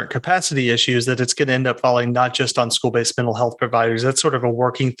the current capacity issues, that it's going to end up falling not just on school-based mental health providers. That's sort of a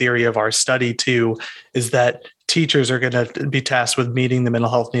working theory of our study too, is that teachers are going to be tasked with meeting the mental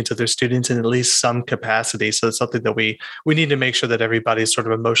health needs of their students in at least some capacity. So it's something that we need to make sure that everybody's sort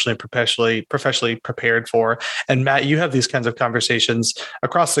of emotionally and professionally prepared for. And Matt, you have these kinds of conversations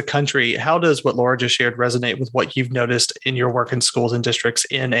across the country. How does what Laura just shared resonate with what you've noticed in your work in schools and districts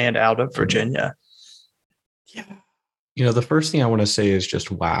in and out of Virginia? Yeah. The first thing I want to say is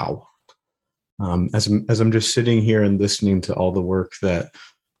just wow. As I'm just sitting here and listening to all the work that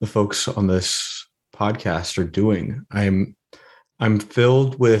the folks on this podcast are doing, I'm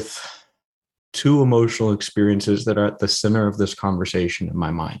filled with two emotional experiences that are at the center of this conversation in my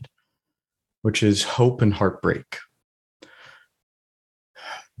mind, which is hope and heartbreak.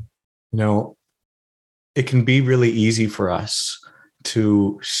 It can be really easy for us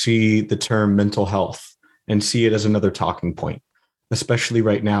to see the term mental health and see it as another talking point, especially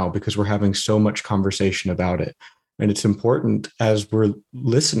right now, because we're having so much conversation about it. And it's important, as we're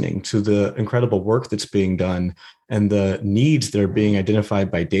listening to the incredible work that's being done and the needs that are being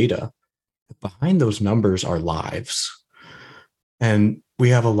identified by data, behind those numbers are lives. And we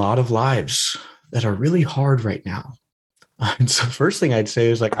have a lot of lives that are really hard right now. And so the first thing I'd say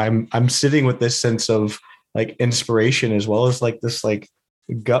is I'm sitting with this sense of inspiration, as well as this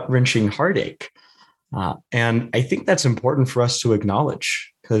gut-wrenching heartache. And I think that's important for us to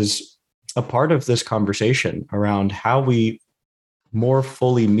acknowledge, because a part of this conversation around how we more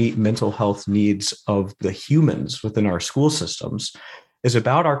fully meet mental health needs of the humans within our school systems is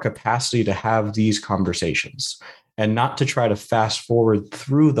about our capacity to have these conversations and not to try to fast forward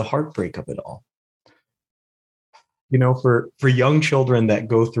through the heartbreak of it all. For young children that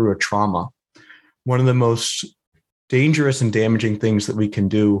go through a trauma, one of the most dangerous and damaging things that we can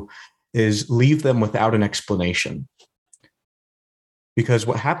do is leave them without an explanation. Because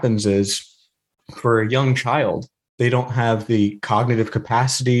what happens is, for a young child, they don't have the cognitive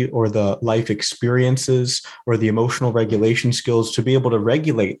capacity or the life experiences or the emotional regulation skills to be able to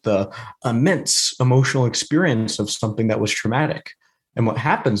regulate the immense emotional experience of something that was traumatic. And what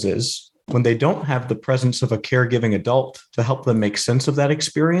happens is, when they don't have the presence of a caregiving adult to help them make sense of that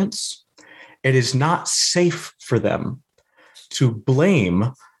experience, it is not safe for them to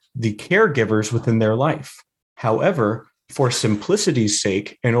blame the caregivers within their life. However, for simplicity's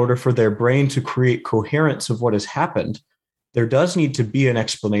sake, in order for their brain to create coherence of what has happened, there does need to be an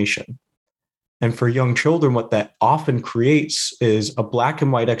explanation. And for young children, what that often creates is a black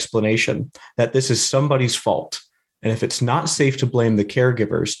and white explanation that this is somebody's fault. And if it's not safe to blame the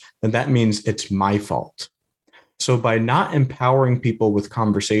caregivers, then that means it's my fault. So by not empowering people with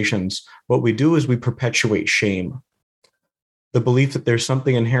conversations, what we do is we perpetuate shame. The belief that there's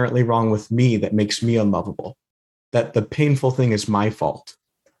something inherently wrong with me that makes me unlovable, that the painful thing is my fault.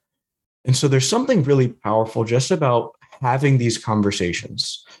 And so there's something really powerful just about having these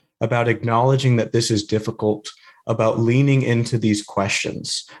conversations, about acknowledging that this is difficult, about leaning into these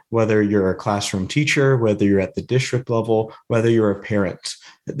questions, whether you're a classroom teacher, whether you're at the district level, whether you're a parent.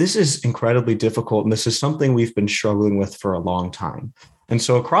 This is incredibly difficult, and this is something we've been struggling with for a long time. And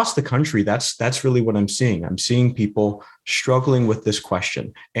so across the country, that's really what I'm seeing. I'm seeing people struggling with this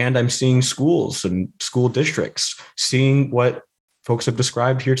question, and I'm seeing schools and school districts seeing what folks have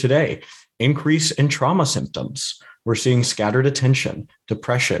described here today: increase in trauma symptoms. We're seeing scattered attention,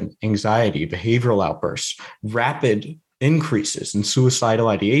 depression, anxiety, behavioral outbursts, rapid increases in suicidal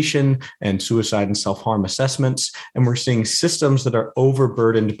ideation and suicide and self-harm assessments. And we're seeing systems that are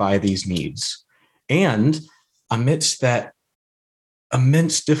overburdened by these needs. And amidst that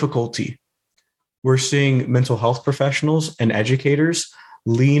immense difficulty, we're seeing mental health professionals and educators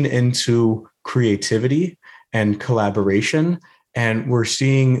lean into creativity and collaboration. And we're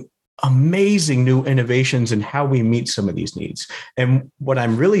seeing amazing new innovations in how we meet some of these needs. And what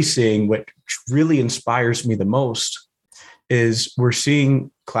I'm really seeing, what really inspires me the most, is we're seeing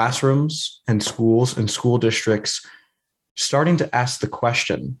classrooms and schools and school districts starting to ask the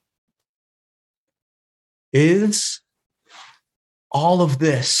question, is all of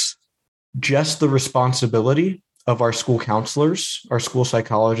this just the responsibility of our school counselors, our school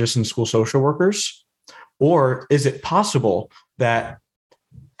psychologists, and school social workers? Or is it possible that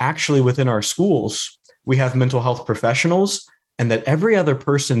actually within our schools, we have mental health professionals, and that every other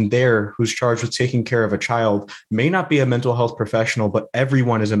person there who's charged with taking care of a child may not be a mental health professional, but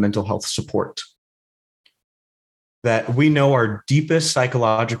everyone is a mental health support? That we know our deepest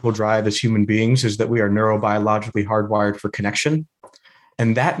psychological drive as human beings is that we are neurobiologically hardwired for connection.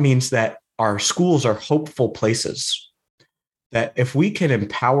 And that means that our schools are hopeful places. That if we can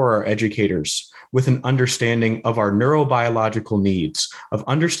empower our educators with an understanding of our neurobiological needs, of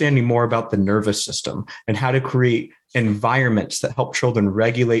understanding more about the nervous system and how to create environments that help children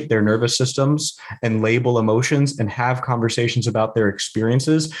regulate their nervous systems and label emotions and have conversations about their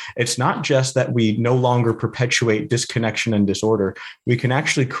experiences, it's not just that we no longer perpetuate disconnection and disorder. We can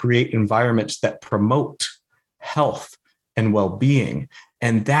actually create environments that promote health and well-being.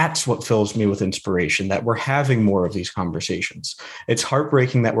 And that's what fills me with inspiration, that we're having more of these conversations. It's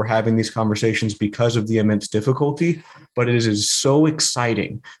heartbreaking that we're having these conversations because of the immense difficulty, but it is so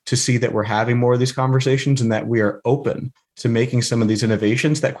exciting to see that we're having more of these conversations and that we are open to making some of these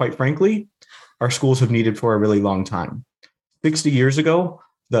innovations that, quite frankly, our schools have needed for a really long time. 60 years ago,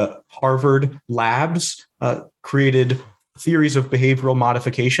 the Harvard labs created theories of behavioral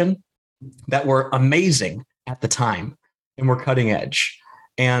modification that were amazing at the time and were cutting edge.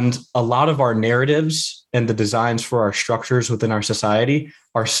 And a lot of our narratives and the designs for our structures within our society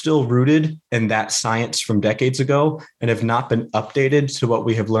are still rooted in that science from decades ago and have not been updated to what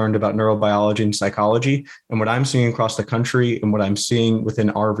we have learned about neurobiology and psychology. And what I'm seeing across the country and what I'm seeing within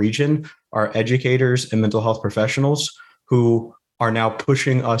our region are educators and mental health professionals who are now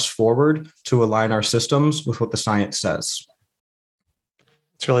pushing us forward to align our systems with what the science says.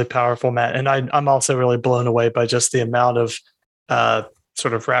 It's really powerful, Matt. And I'm also really blown away by just the amount of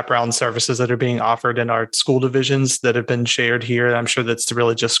sort of wraparound services that are being offered in our school divisions that have been shared here. And I'm sure that's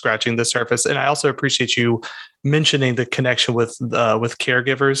really just scratching the surface. And I also appreciate you mentioning the connection with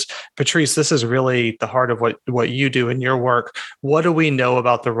caregivers. Patrice, this is really the heart of what you do in your work. What do we know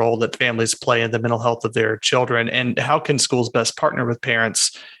about the role that families play in the mental health of their children? And how can schools best partner with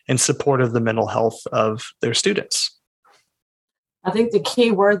parents in support of the mental health of their students? I think the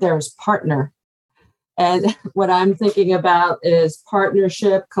key word there is partner. And what I'm thinking about is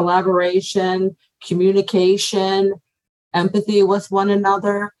partnership, collaboration, communication, empathy with one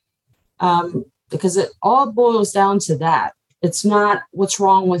another, because it all boils down to that. It's not what's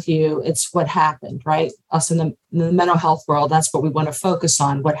wrong with you, it's what happened, right? Us in the mental health world, that's what we want to focus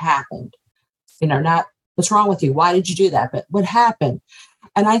on, what happened. Not what's wrong with you, why did you do that, but what happened.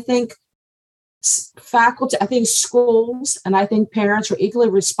 And I think faculty, I think schools, and I think parents are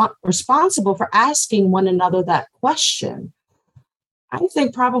equally responsible for asking one another that question. I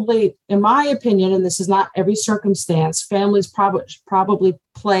think probably, in my opinion, and this is not every circumstance, families probably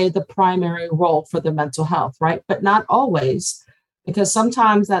play the primary role for the mental health, right? But not always, because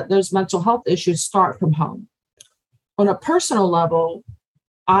sometimes those mental health issues start from home. On a personal level,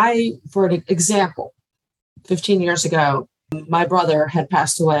 for an example, 15 years ago, my brother had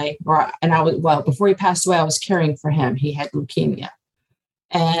passed away, before he passed away, I was caring for him. He had leukemia.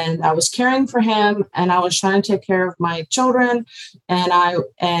 And I was caring for him and I was trying to take care of my children. And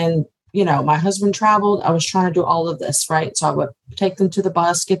my husband traveled. I was trying to do all of this, right? So I would take them to the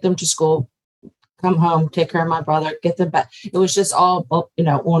bus, get them to school, come home, take care of my brother, get them back. It was just all,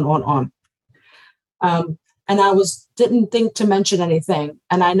 on. And I didn't think to mention anything.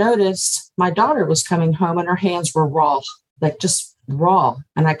 And I noticed my daughter was coming home and her hands were raw. Like just raw.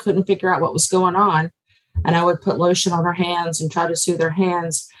 And I couldn't figure out what was going on. And I would put lotion on her hands and try to soothe her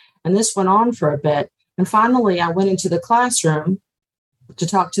hands. And this went on for a bit. And finally, I went into the classroom to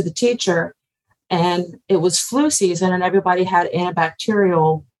talk to the teacher. And it was flu season and everybody had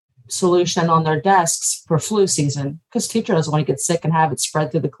antibacterial solution on their desks for flu season because teacher doesn't want to get sick and have it spread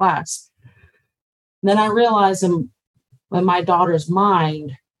through the class. And then I realized in my daughter's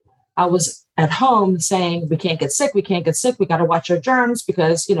mind, I was at home saying, we can't get sick. We got to watch our germs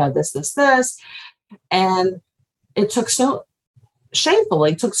because, this. And it took so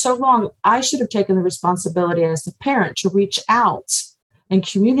long. I should have taken the responsibility as the parent to reach out and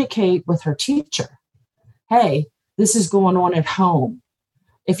communicate with her teacher. Hey, this is going on at home.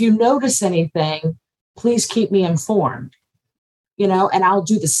 If you notice anything, please keep me informed, and I'll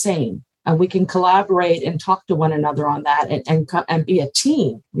do the same. And we can collaborate and talk to one another on that and be a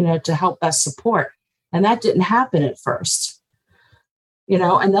team, to help us support. And that didn't happen at first.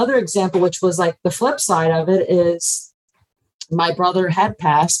 Another example, which was like the flip side of it, is my brother had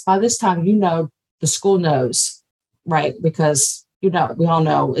passed. By this time, the school knows, right? Because, we all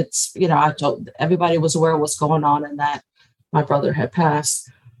know it's, I told everybody was aware of what's going on and that my brother had passed.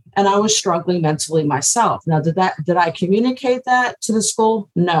 And I was struggling mentally myself. Now, did I communicate that to the school?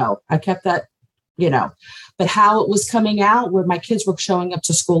 No, I kept that, but how it was coming out where my kids were showing up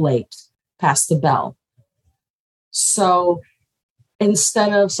to school late, past the bell. So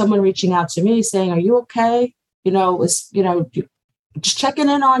instead of someone reaching out to me saying, are you okay? Just checking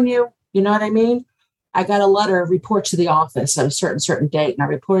in on you. You know what I mean? I got a letter, report to the office at a certain date. And I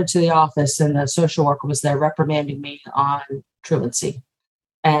reported to the office, and the social worker was there reprimanding me on truancy.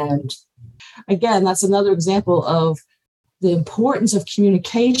 And again, that's another example of the importance of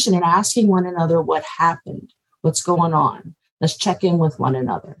communication and asking one another what happened, what's going on. Let's check in with one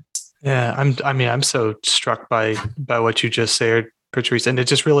another. Yeah, I'm so struck by what you just said, Patrice, and it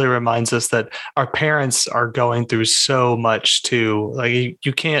just really reminds us that our parents are going through so much too. Like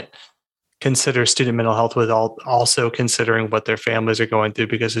you can't consider student mental health without also considering what their families are going through,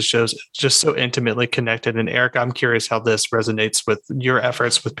 because it shows just so intimately connected. And Eric, I'm curious how this resonates with your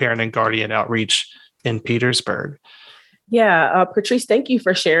efforts with parent and guardian outreach in Petersburg. Yeah, Patrice, thank you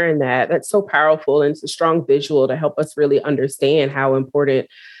for sharing that. That's so powerful, and it's a strong visual to help us really understand how important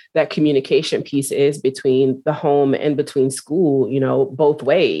that communication piece is between the home and between school, both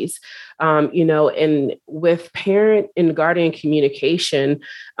ways. And with parent and guardian communication,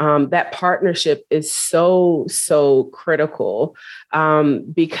 that partnership is so critical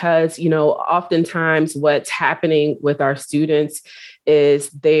because, oftentimes what's happening with our students is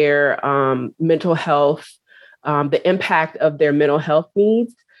their mental health, the impact of their mental health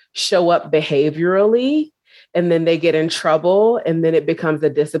needs show up behaviorally. And then they get in trouble, and then it becomes a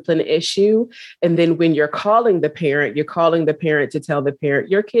discipline issue. And then when you're calling the parent to tell the parent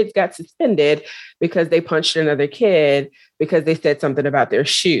your kids got suspended because they punched another kid because they said something about their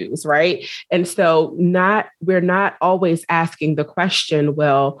shoes, right? And so we're not always asking the question,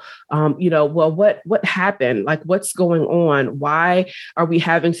 what happened? Like, what's going on? Why are we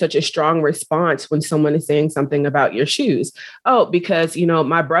having such a strong response when someone is saying something about your shoes? Oh, because,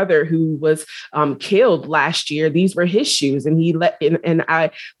 my brother who was killed last year, these were his shoes, and and I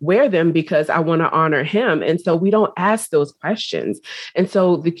wear them because I want to honor him. And so we don't ask those questions. And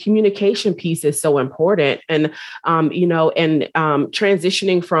so the communication piece is so important. And,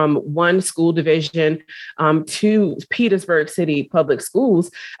 transitioning from one school division to Petersburg City Public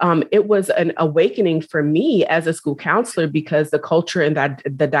Schools, it was an awakening for me as a school counselor because the culture and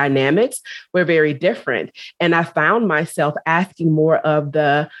the dynamics were very different. And I found myself asking more of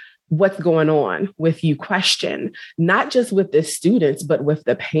the what's going on with you question, not just with the students, but with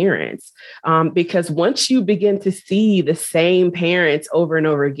the parents. Because once you begin to see the same parents over and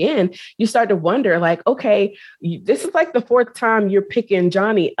over again, you start to wonder, like, okay, this is like the fourth time you're picking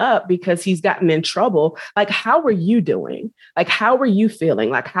Johnny up because he's gotten in trouble. Like, how are you doing? Like, how are you feeling?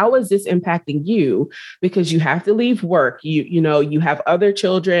 Like, how is this impacting you? Because you have to leave work, you have other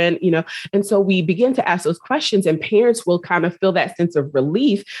children, and so we begin to ask those questions, and parents will kind of feel that sense of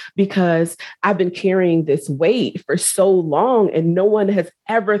relief because I've been carrying this weight for so long and no one has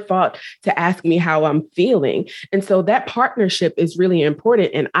ever thought to ask me how I'm feeling. And so that partnership is really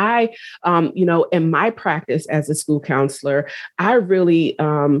important. And I, in my practice as a school counselor, I really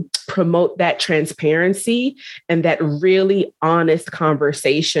promote that transparency and that really honest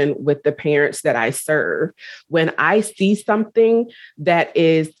conversation with the parents that I serve. When I see something that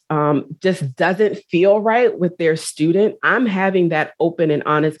is just doesn't feel right with their student, I'm having that open and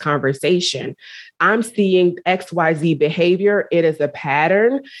honest conversation. I'm seeing XYZ behavior. It is a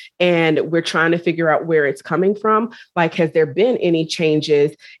pattern, and we're trying to figure out where it's coming from. Like, has there been any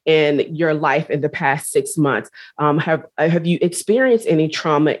changes in your life in the past 6 months? Have you experienced any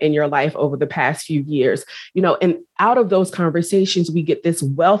trauma in your life over the past few years? And out of those conversations, we get this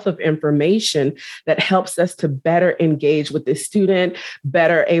wealth of information that helps us to better engage with the student,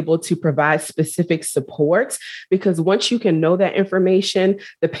 better able to provide specific supports. Because once you can know that information,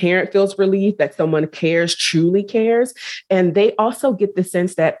 the parent feels relief that someone cares, truly cares. And they also get the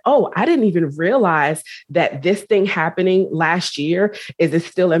sense that, oh, I didn't even realize that this thing happening last year is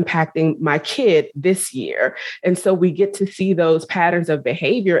still impacting my kid this year. And so we get to see those patterns of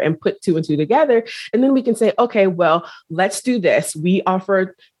behavior and put two and two together. And then we can say, okay, well, let's do this. We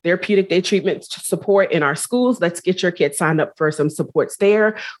offer therapeutic day treatment support in our schools. Let's get your kid signed up for some supports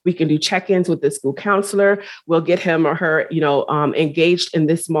there. We can do check-ins with the school counselor. We'll get him or her, engaged in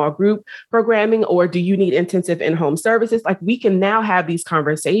this small group programming. Or do you need intensive in-home services? Like, we can now have these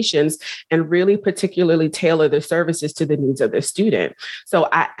conversations and really particularly tailor the services to the needs of the student. So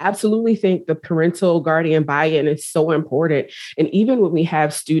I absolutely think the parental guardian buy-in is so important. And even when we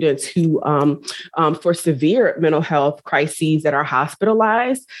have students who, for severe mental health crises that are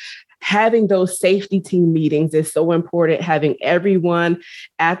hospitalized, having those safety team meetings is so important. Having everyone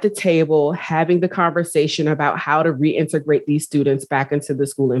at the table, having the conversation about how to reintegrate these students back into the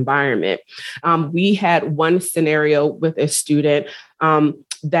school environment. We had one scenario with a student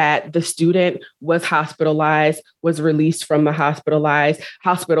that the student was hospitalized, was released from the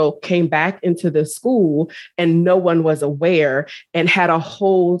hospital, came back into the school, and no one was aware and had a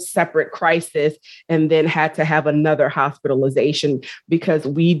whole separate crisis and then had to have another hospitalization because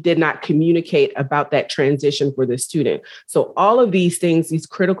we did not communicate about that transition for the student. So all of these things, these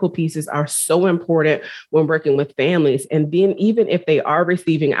critical pieces are so important when working with families. And then even if they are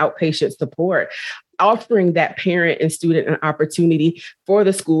receiving outpatient support, offering that parent and student an opportunity for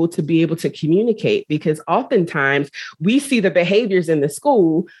the school to be able to communicate, because oftentimes we see the behaviors in the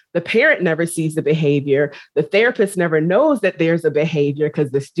school, the parent never sees the behavior, the therapist never knows that there's a behavior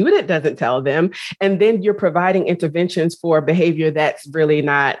because the student doesn't tell them, and then you're providing interventions for behavior that's really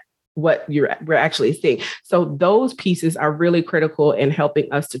not what we're actually seeing. So those pieces are really critical in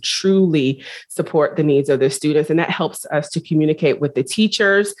helping us to truly support the needs of the students. And that helps us to communicate with the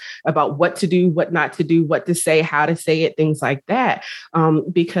teachers about what to do, what not to do, what to say, how to say it, things like that.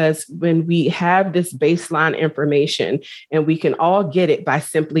 Because when we have this baseline information and we can all get it by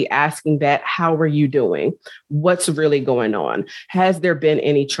simply asking that, how are you doing? What's really going on? Has there been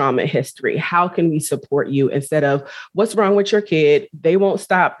any trauma history? How can we support you? Instead of what's wrong with your kid? They won't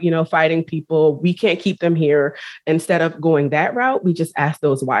stop, fighting people. We can't keep them here. Instead of going that route, we just ask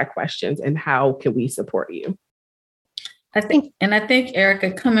those why questions and how can we support you? I think,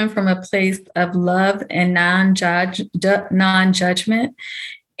 Erica, coming from a place of love and non-judgment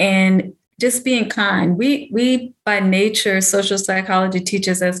and just being kind. We by nature, social psychology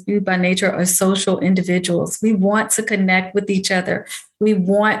teaches us, we by nature are social individuals. We want to connect with each other. We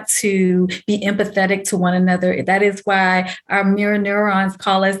want to be empathetic to one another. That is why our mirror neurons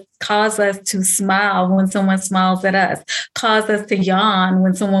cause us to smile when someone smiles at us, cause us to yawn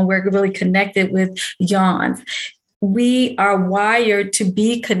when someone we're really connected with yawns. We are wired to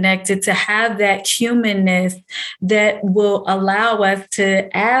be connected, to have that humanness that will allow us to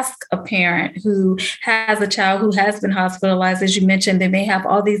ask a parent who has a child who has been hospitalized. As you mentioned, they may have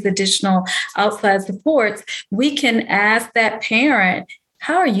all these additional outside supports. We can ask that parent,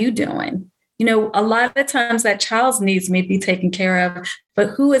 how are you doing? A lot of times that child's needs may be taken care of, but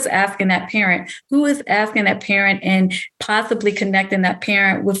who is asking that parent? Who is asking that parent and possibly connecting that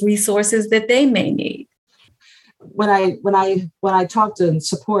parent with resources that they may need? When I talk to and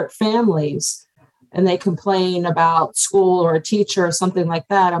support families and they complain about school or a teacher or something like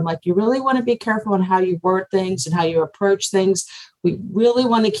that, I'm like, you really want to be careful on how you word things and how you approach things. We really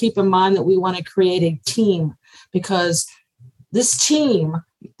want to keep in mind that we want to create a team, because this team,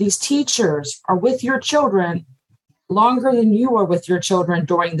 these teachers are with your children longer than you are with your children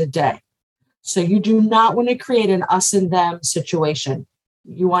during the day. So you do not want to create an us and them situation.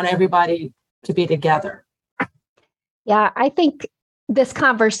 You want everybody to be together. Yeah, I think this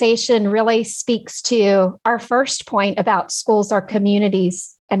conversation really speaks to our first point about schools are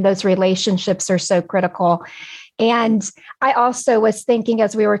communities, and those relationships are so critical. And I also was thinking,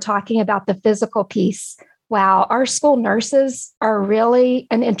 as we were talking about the physical piece, wow, our school nurses are really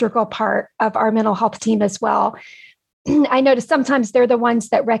an integral part of our mental health team as well. I notice sometimes they're the ones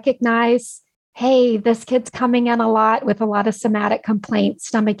that recognize, hey, this kid's coming in a lot with a lot of somatic complaints,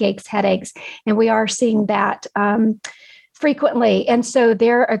 stomach aches, headaches, and we are seeing that frequently. And so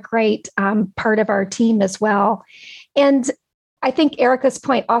they're a great part of our team as well. And I think Erica's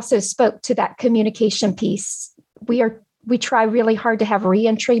point also spoke to that communication piece. We try really hard to have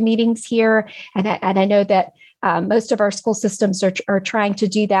reentry meetings here, and I know that most of our school systems are trying to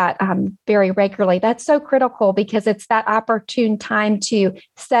do that very regularly. That's so critical because it's that opportune time to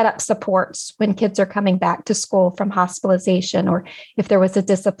set up supports when kids are coming back to school from hospitalization, or if there was a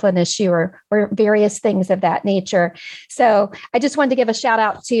discipline issue or various things of that nature. So I just wanted to give a shout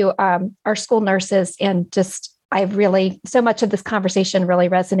out to our school nurses, and just so much of this conversation really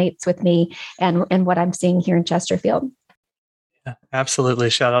resonates with me and what I'm seeing here in Chesterfield. Yeah, absolutely.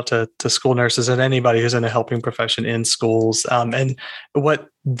 Shout out to school nurses and anybody who's in a helping profession in schools. And what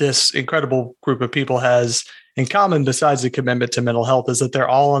this incredible group of people has in common, besides the commitment to mental health, is that they're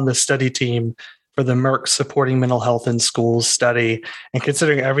all on the study team for the Merck Supporting Mental Health in Schools study. And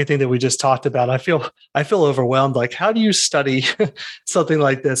considering everything that we just talked about, I feel overwhelmed. Like, how do you study something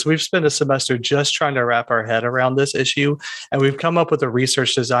like this? We've spent a semester just trying to wrap our head around this issue, and we've come up with a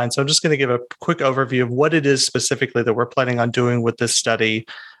research design. So I'm just going to give a quick overview of what it is specifically that we're planning on doing with this study.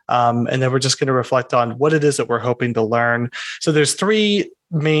 And then we're just going to reflect on what it is that we're hoping to learn. So there's three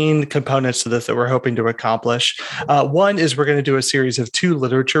main components to this that we're hoping to accomplish. One is we're going to do a series of 2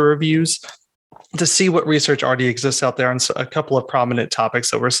 literature reviews to see what research already exists out there on a couple of prominent topics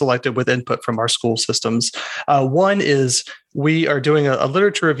that were selected with input from our school systems. One is we are doing a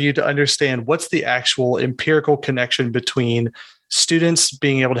literature review to understand what's the actual empirical connection between students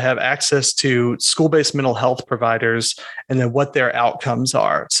being able to have access to school-based mental health providers, and then what their outcomes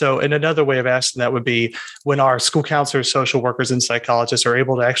are. So, in another way of asking that would be when our school counselors, social workers, and psychologists are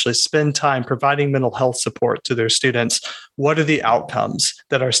able to actually spend time providing mental health support to their students, what are the outcomes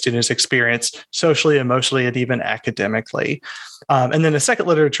that our students experience socially, emotionally, and even academically? And then a second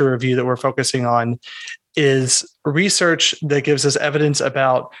literature review that we're focusing on is research that gives us evidence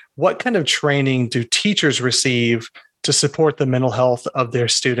about what kind of training do teachers receive to support the mental health of their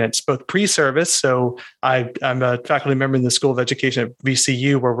students, both pre-service. So I'm a faculty member in the School of Education at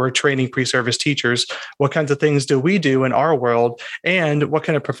VCU, where we're training pre-service teachers. What kinds of things do we do in our world? And what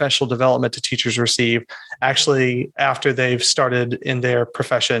kind of professional development do teachers receive actually after they've started in their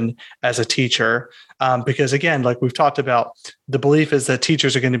profession as a teacher? Because again, like we've talked about, the belief is that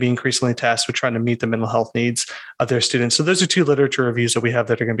teachers are going to be increasingly tasked with trying to meet the mental health needs of their students. So those are two literature reviews that we have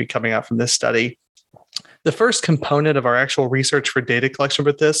that are going to be coming out from this study. The first component of our actual research for data collection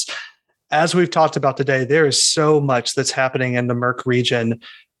with this, as we've talked about today, there is so much that's happening in the MERC region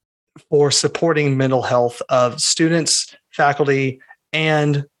for supporting mental health of students, faculty,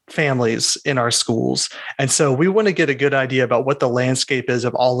 and families in our schools. And so we want to get a good idea about what the landscape is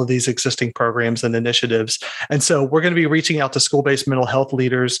of all of these existing programs and initiatives. And so we're going to be reaching out to school-based mental health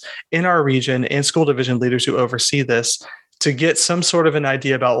leaders in our region and school division leaders who oversee this to get some sort of an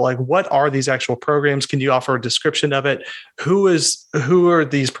idea about, like, what are these actual programs? Can you offer a description of it? Who are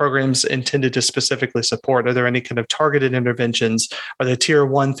these programs intended to specifically support? Are there any kind of targeted interventions? Are they tier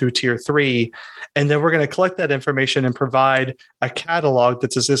 1 through tier 3? And then we're going to collect that information and provide a catalog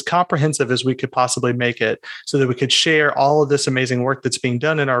that's as comprehensive as we could possibly make it, so that we could share all of this amazing work that's being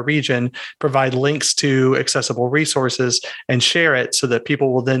done in our region, provide links to accessible resources, and share it so that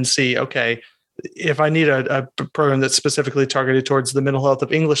people will then see, okay, if I need a program that's specifically targeted towards the mental health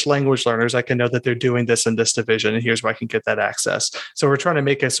of English language learners, I can know that they're doing this in this division, and here's where I can get that access. So we're trying to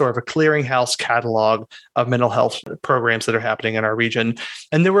make a sort of a clearinghouse catalog of mental health programs that are happening in our region.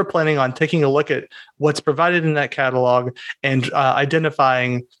 And then we're planning on taking a look at what's provided in that catalog and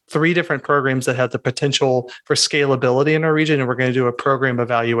identifying 3 different programs that have the potential for scalability in our region. And we're going to do a program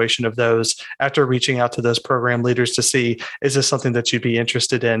evaluation of those after reaching out to those program leaders to see, is this something that you'd be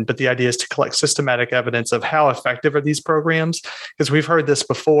interested in? But the idea is to collect systematic evidence of how effective are these programs, because we've heard this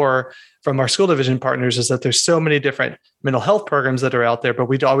before from our school division partners, is that there's so many different mental health programs that are out there, but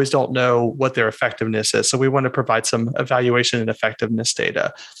we always don't know what their effectiveness is. So we want to provide some evaluation and effectiveness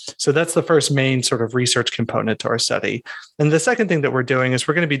data. So that's the first main sort of research component to our study. And the second thing that we're doing is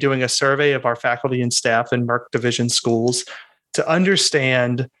we're going to be doing a survey of our faculty and staff in MERC division schools to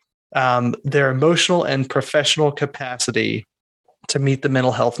understand their emotional and professional capacity to meet the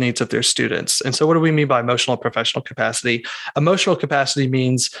mental health needs of their students. And so what do we mean by emotional and professional capacity? Emotional capacity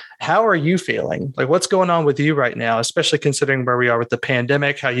means, how are you feeling? Like, what's going on with you right now, especially considering where we are with the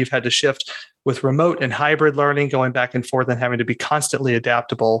pandemic, how you've had to shift with remote and hybrid learning, going back and forth and having to be constantly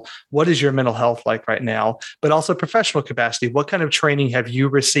adaptable. What is your mental health like right now? But also professional capacity. What kind of training have you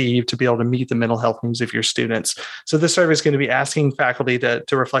received to be able to meet the mental health needs of your students? So this survey is going to be asking faculty to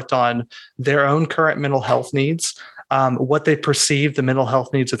reflect on their own current mental health needs, what they perceive the mental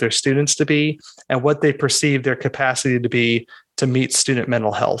health needs of their students to be, and what they perceive their capacity to be to meet student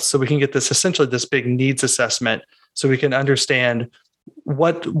mental health. So we can get this big needs assessment, so we can understand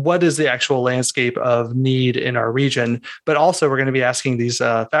what is the actual landscape of need in our region. But also we're going to be asking these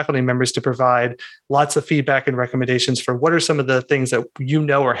faculty members to provide lots of feedback and recommendations for what are some of the things that you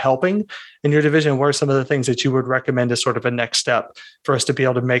know are helping in your division. What are some of the things that you would recommend as sort of a next step for us to be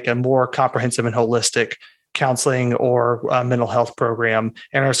able to make a more comprehensive and holistic counseling or mental health program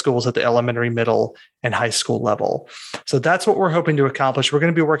in our schools at the elementary, middle, and high school level. So that's what we're hoping to accomplish. We're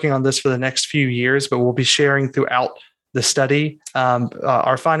going to be working on this for the next few years, but we'll be sharing throughout the study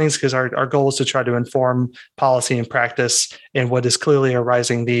our findings, because our goal is to try to inform policy and practice in what is clearly a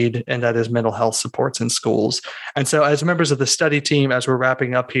rising need, and that is mental health supports in schools. And so as members of the study team, as we're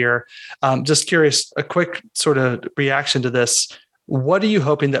wrapping up here, just curious, a quick sort of reaction to this. What are you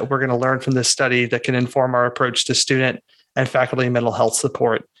hoping that we're going to learn from this study that can inform our approach to student and faculty mental health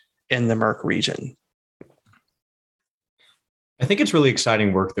support in the MERC region? I think it's really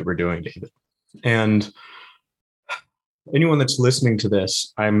exciting work that we're doing, David. And anyone that's listening to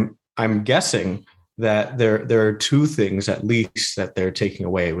this, I'm guessing that there are 2 things at least that they're taking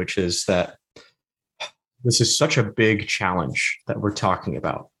away, which is that this is such a big challenge that we're talking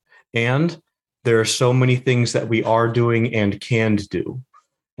about. And there are so many things that we are doing and can do.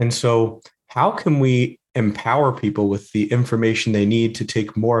 And so how can we empower people with the information they need to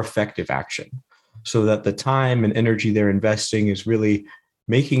take more effective action, so that the time and energy they're investing is really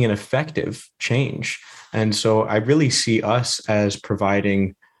making an effective change? And so I really see us as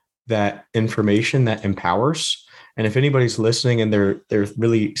providing that information that empowers. And if anybody's listening and they're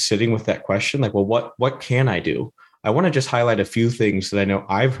really sitting with that question, like, well, what can I do? I want to just highlight a few things that I know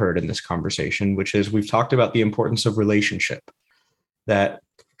I've heard in this conversation, which is we've talked about the importance of relationship, that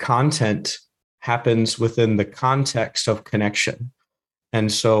content happens within the context of connection.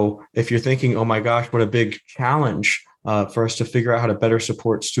 And so if you're thinking, oh my gosh, what a big challenge for us to figure out how to better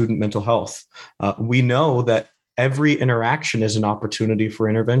support student mental health, we know that every interaction is an opportunity for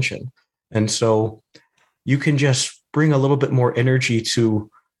intervention. And so you can just bring a little bit more energy to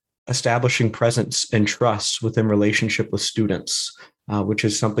establishing presence and trust within relationship with students, which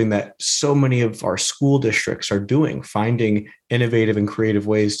is something that so many of our school districts are doing, finding innovative and creative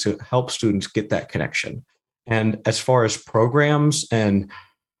ways to help students get that connection. And as far as programs and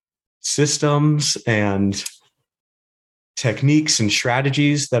systems and techniques and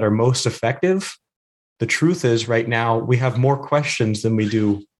strategies that are most effective, the truth is right now we have more questions than we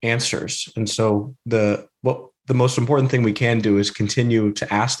do answers. And so the most important thing we can do is continue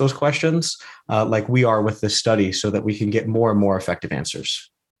to ask those questions like we are with this study so that we can get more and more effective answers.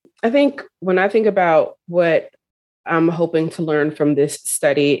 I think when I think about what I'm hoping to learn from this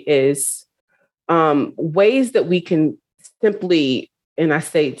study is ways that we can simply, and I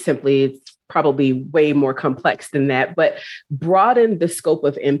say simply, it's probably way more complex than that, but broaden the scope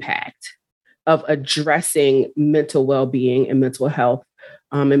of impact of addressing mental well-being and mental health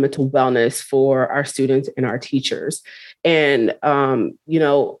and mental wellness for our students and our teachers. And,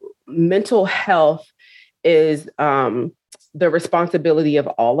 mental health is the responsibility of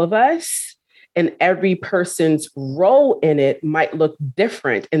all of us, and every person's role in it might look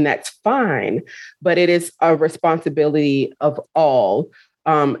different, and that's fine, but it is a responsibility of all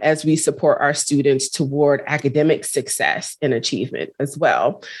as we support our students toward academic success and achievement as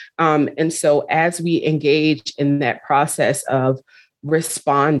well. And so as we engage in that process of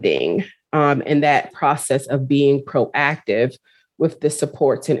responding and that process of being proactive with the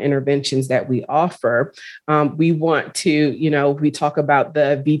supports and interventions that we offer, we want to, we talk about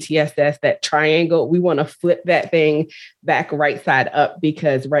the VTSS, that triangle, we want to flip that thing back right side up,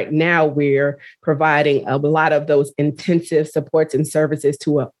 because right now we're providing a lot of those intensive supports and services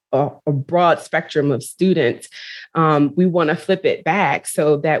to a broad spectrum of students. We want to flip it back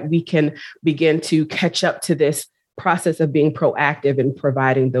so that we can begin to catch up to this process of being proactive and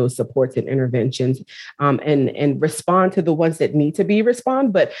providing those supports and interventions, and respond to the ones that need to be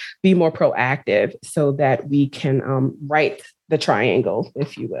but be more proactive so that we can right the triangle,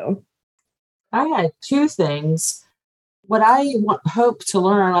 if you will. I had two things. What I hope to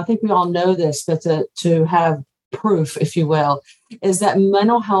learn, I think we all know this, but to have proof, if you will, is that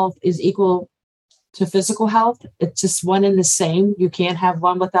mental health is equal to physical health. It's just one and the same. You can't have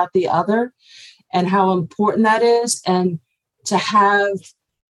one without the other. And how important that is. And to have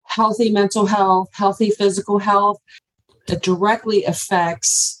healthy mental health, healthy physical health, it directly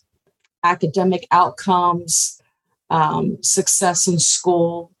affects academic outcomes, success in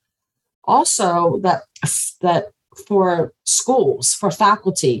school. Also, that for schools, for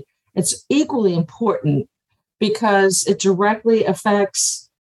faculty, it's equally important because it directly affects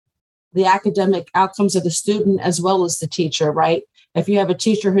the academic outcomes of the student as well as the teacher, right? If you have a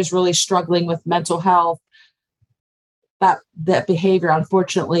teacher who's really struggling with mental health, that behavior,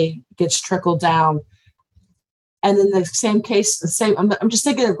 unfortunately, gets trickled down. And in the same case, I'm just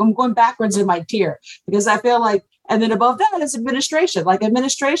thinking, I'm going backwards in my tier because I feel like, and then above that is administration. Like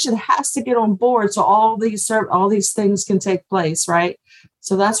administration has to get on board so all these things can take place, right?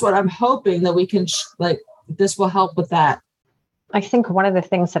 So that's what I'm hoping that we can, this will help with that. I think one of the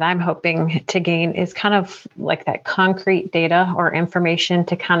things that I'm hoping to gain is kind of like that concrete data or information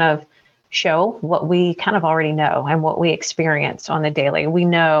to kind of show what we kind of already know and what we experience on the daily. We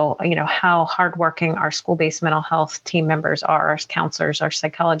know, how hardworking our school-based mental health team members are, our counselors, our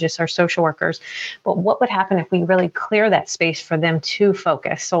psychologists, our social workers. But what would happen if we really clear that space for them to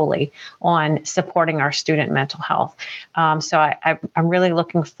focus solely on supporting our student mental health? So I'm really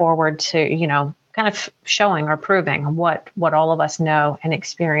looking forward to, kind of showing or proving what all of us know and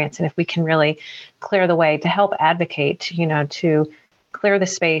experience. And if we can really clear the way to help advocate, to clear the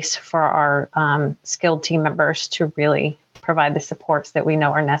space for our skilled team members to really provide the supports that we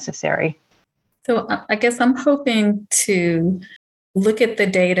know are necessary. So I guess I'm hoping to look at the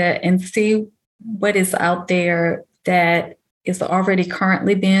data and see what is out there that is already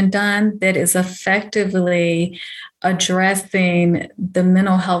currently being done that is effectively addressing the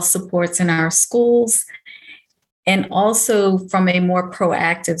mental health supports in our schools and also from a more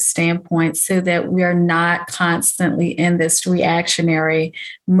proactive standpoint so that we are not constantly in this reactionary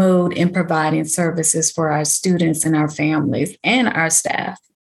mode in providing services for our students and our families and our staff.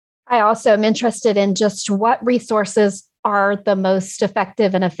 I also am interested in just what resources are the most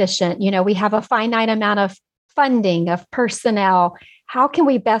effective and efficient. We have a finite amount of funding, of personnel. How can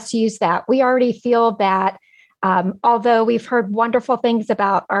we best use that? We already feel that although we've heard wonderful things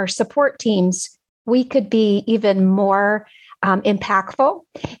about our support teams, we could be even more impactful.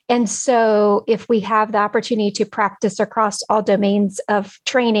 And so if we have the opportunity to practice across all domains of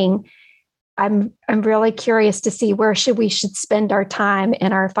training, I'm really curious to see where we should spend our time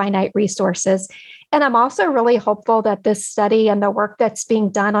and our finite resources. And I'm also really hopeful that this study and the work that's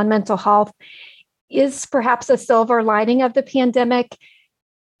being done on mental health is perhaps a silver lining of the pandemic,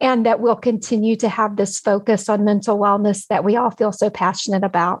 and that we'll continue to have this focus on mental wellness that we all feel so passionate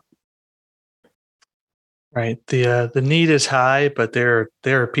about. Right. The need is high, but there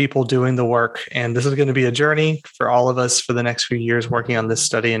are people doing the work, and this is going to be a journey for all of us for the next few years working on this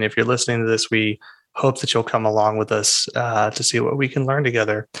study. And if you're listening to this, we hope that you'll come along with us to see what we can learn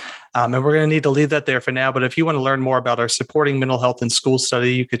together. And we're going to need to leave that there for now. But if you want to learn more about our Supporting Mental Health in School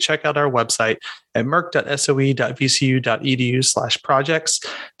study, you could check out our website at merck.soe.vcu.edu/projects.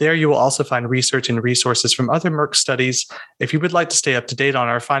 There you will also find research and resources from other Merck studies. If you would like to stay up to date on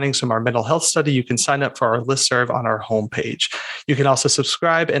our findings from our mental health study, you can sign up for our listserv on our homepage. You can also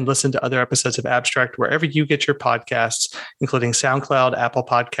subscribe and listen to other episodes of Abstract wherever you get your podcasts, including SoundCloud, Apple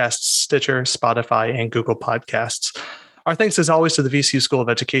Podcasts, Stitcher, Spotify, and Google Podcasts. Our thanks, as always, to the VCU School of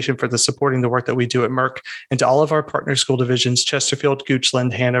Education for supporting the work that we do at Merck, and to all of our partner school divisions, Chesterfield,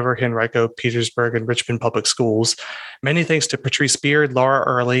 Goochland, Hanover, Henrico, Petersburg, and Richmond Public Schools. Many thanks to Patrice Beard, Laura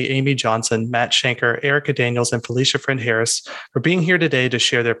Early, Amy Johnson, Matt Shanker, Erica Daniels, and Felicia Friend Harris for being here today to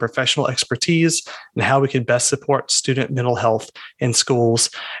share their professional expertise and how we can best support student mental health in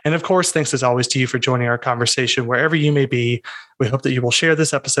schools. And of course, thanks as always to you for joining our conversation wherever you may be. We hope that you will share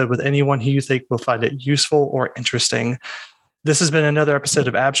this episode with anyone who you think will find it useful or interesting. This has been another episode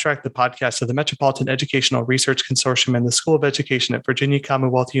of Abstract, the podcast of the Metropolitan Educational Research Consortium and the School of Education at Virginia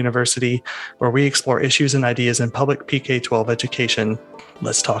Commonwealth University, where we explore issues and ideas in public PK-12 education.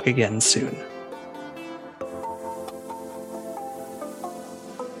 Let's talk again soon.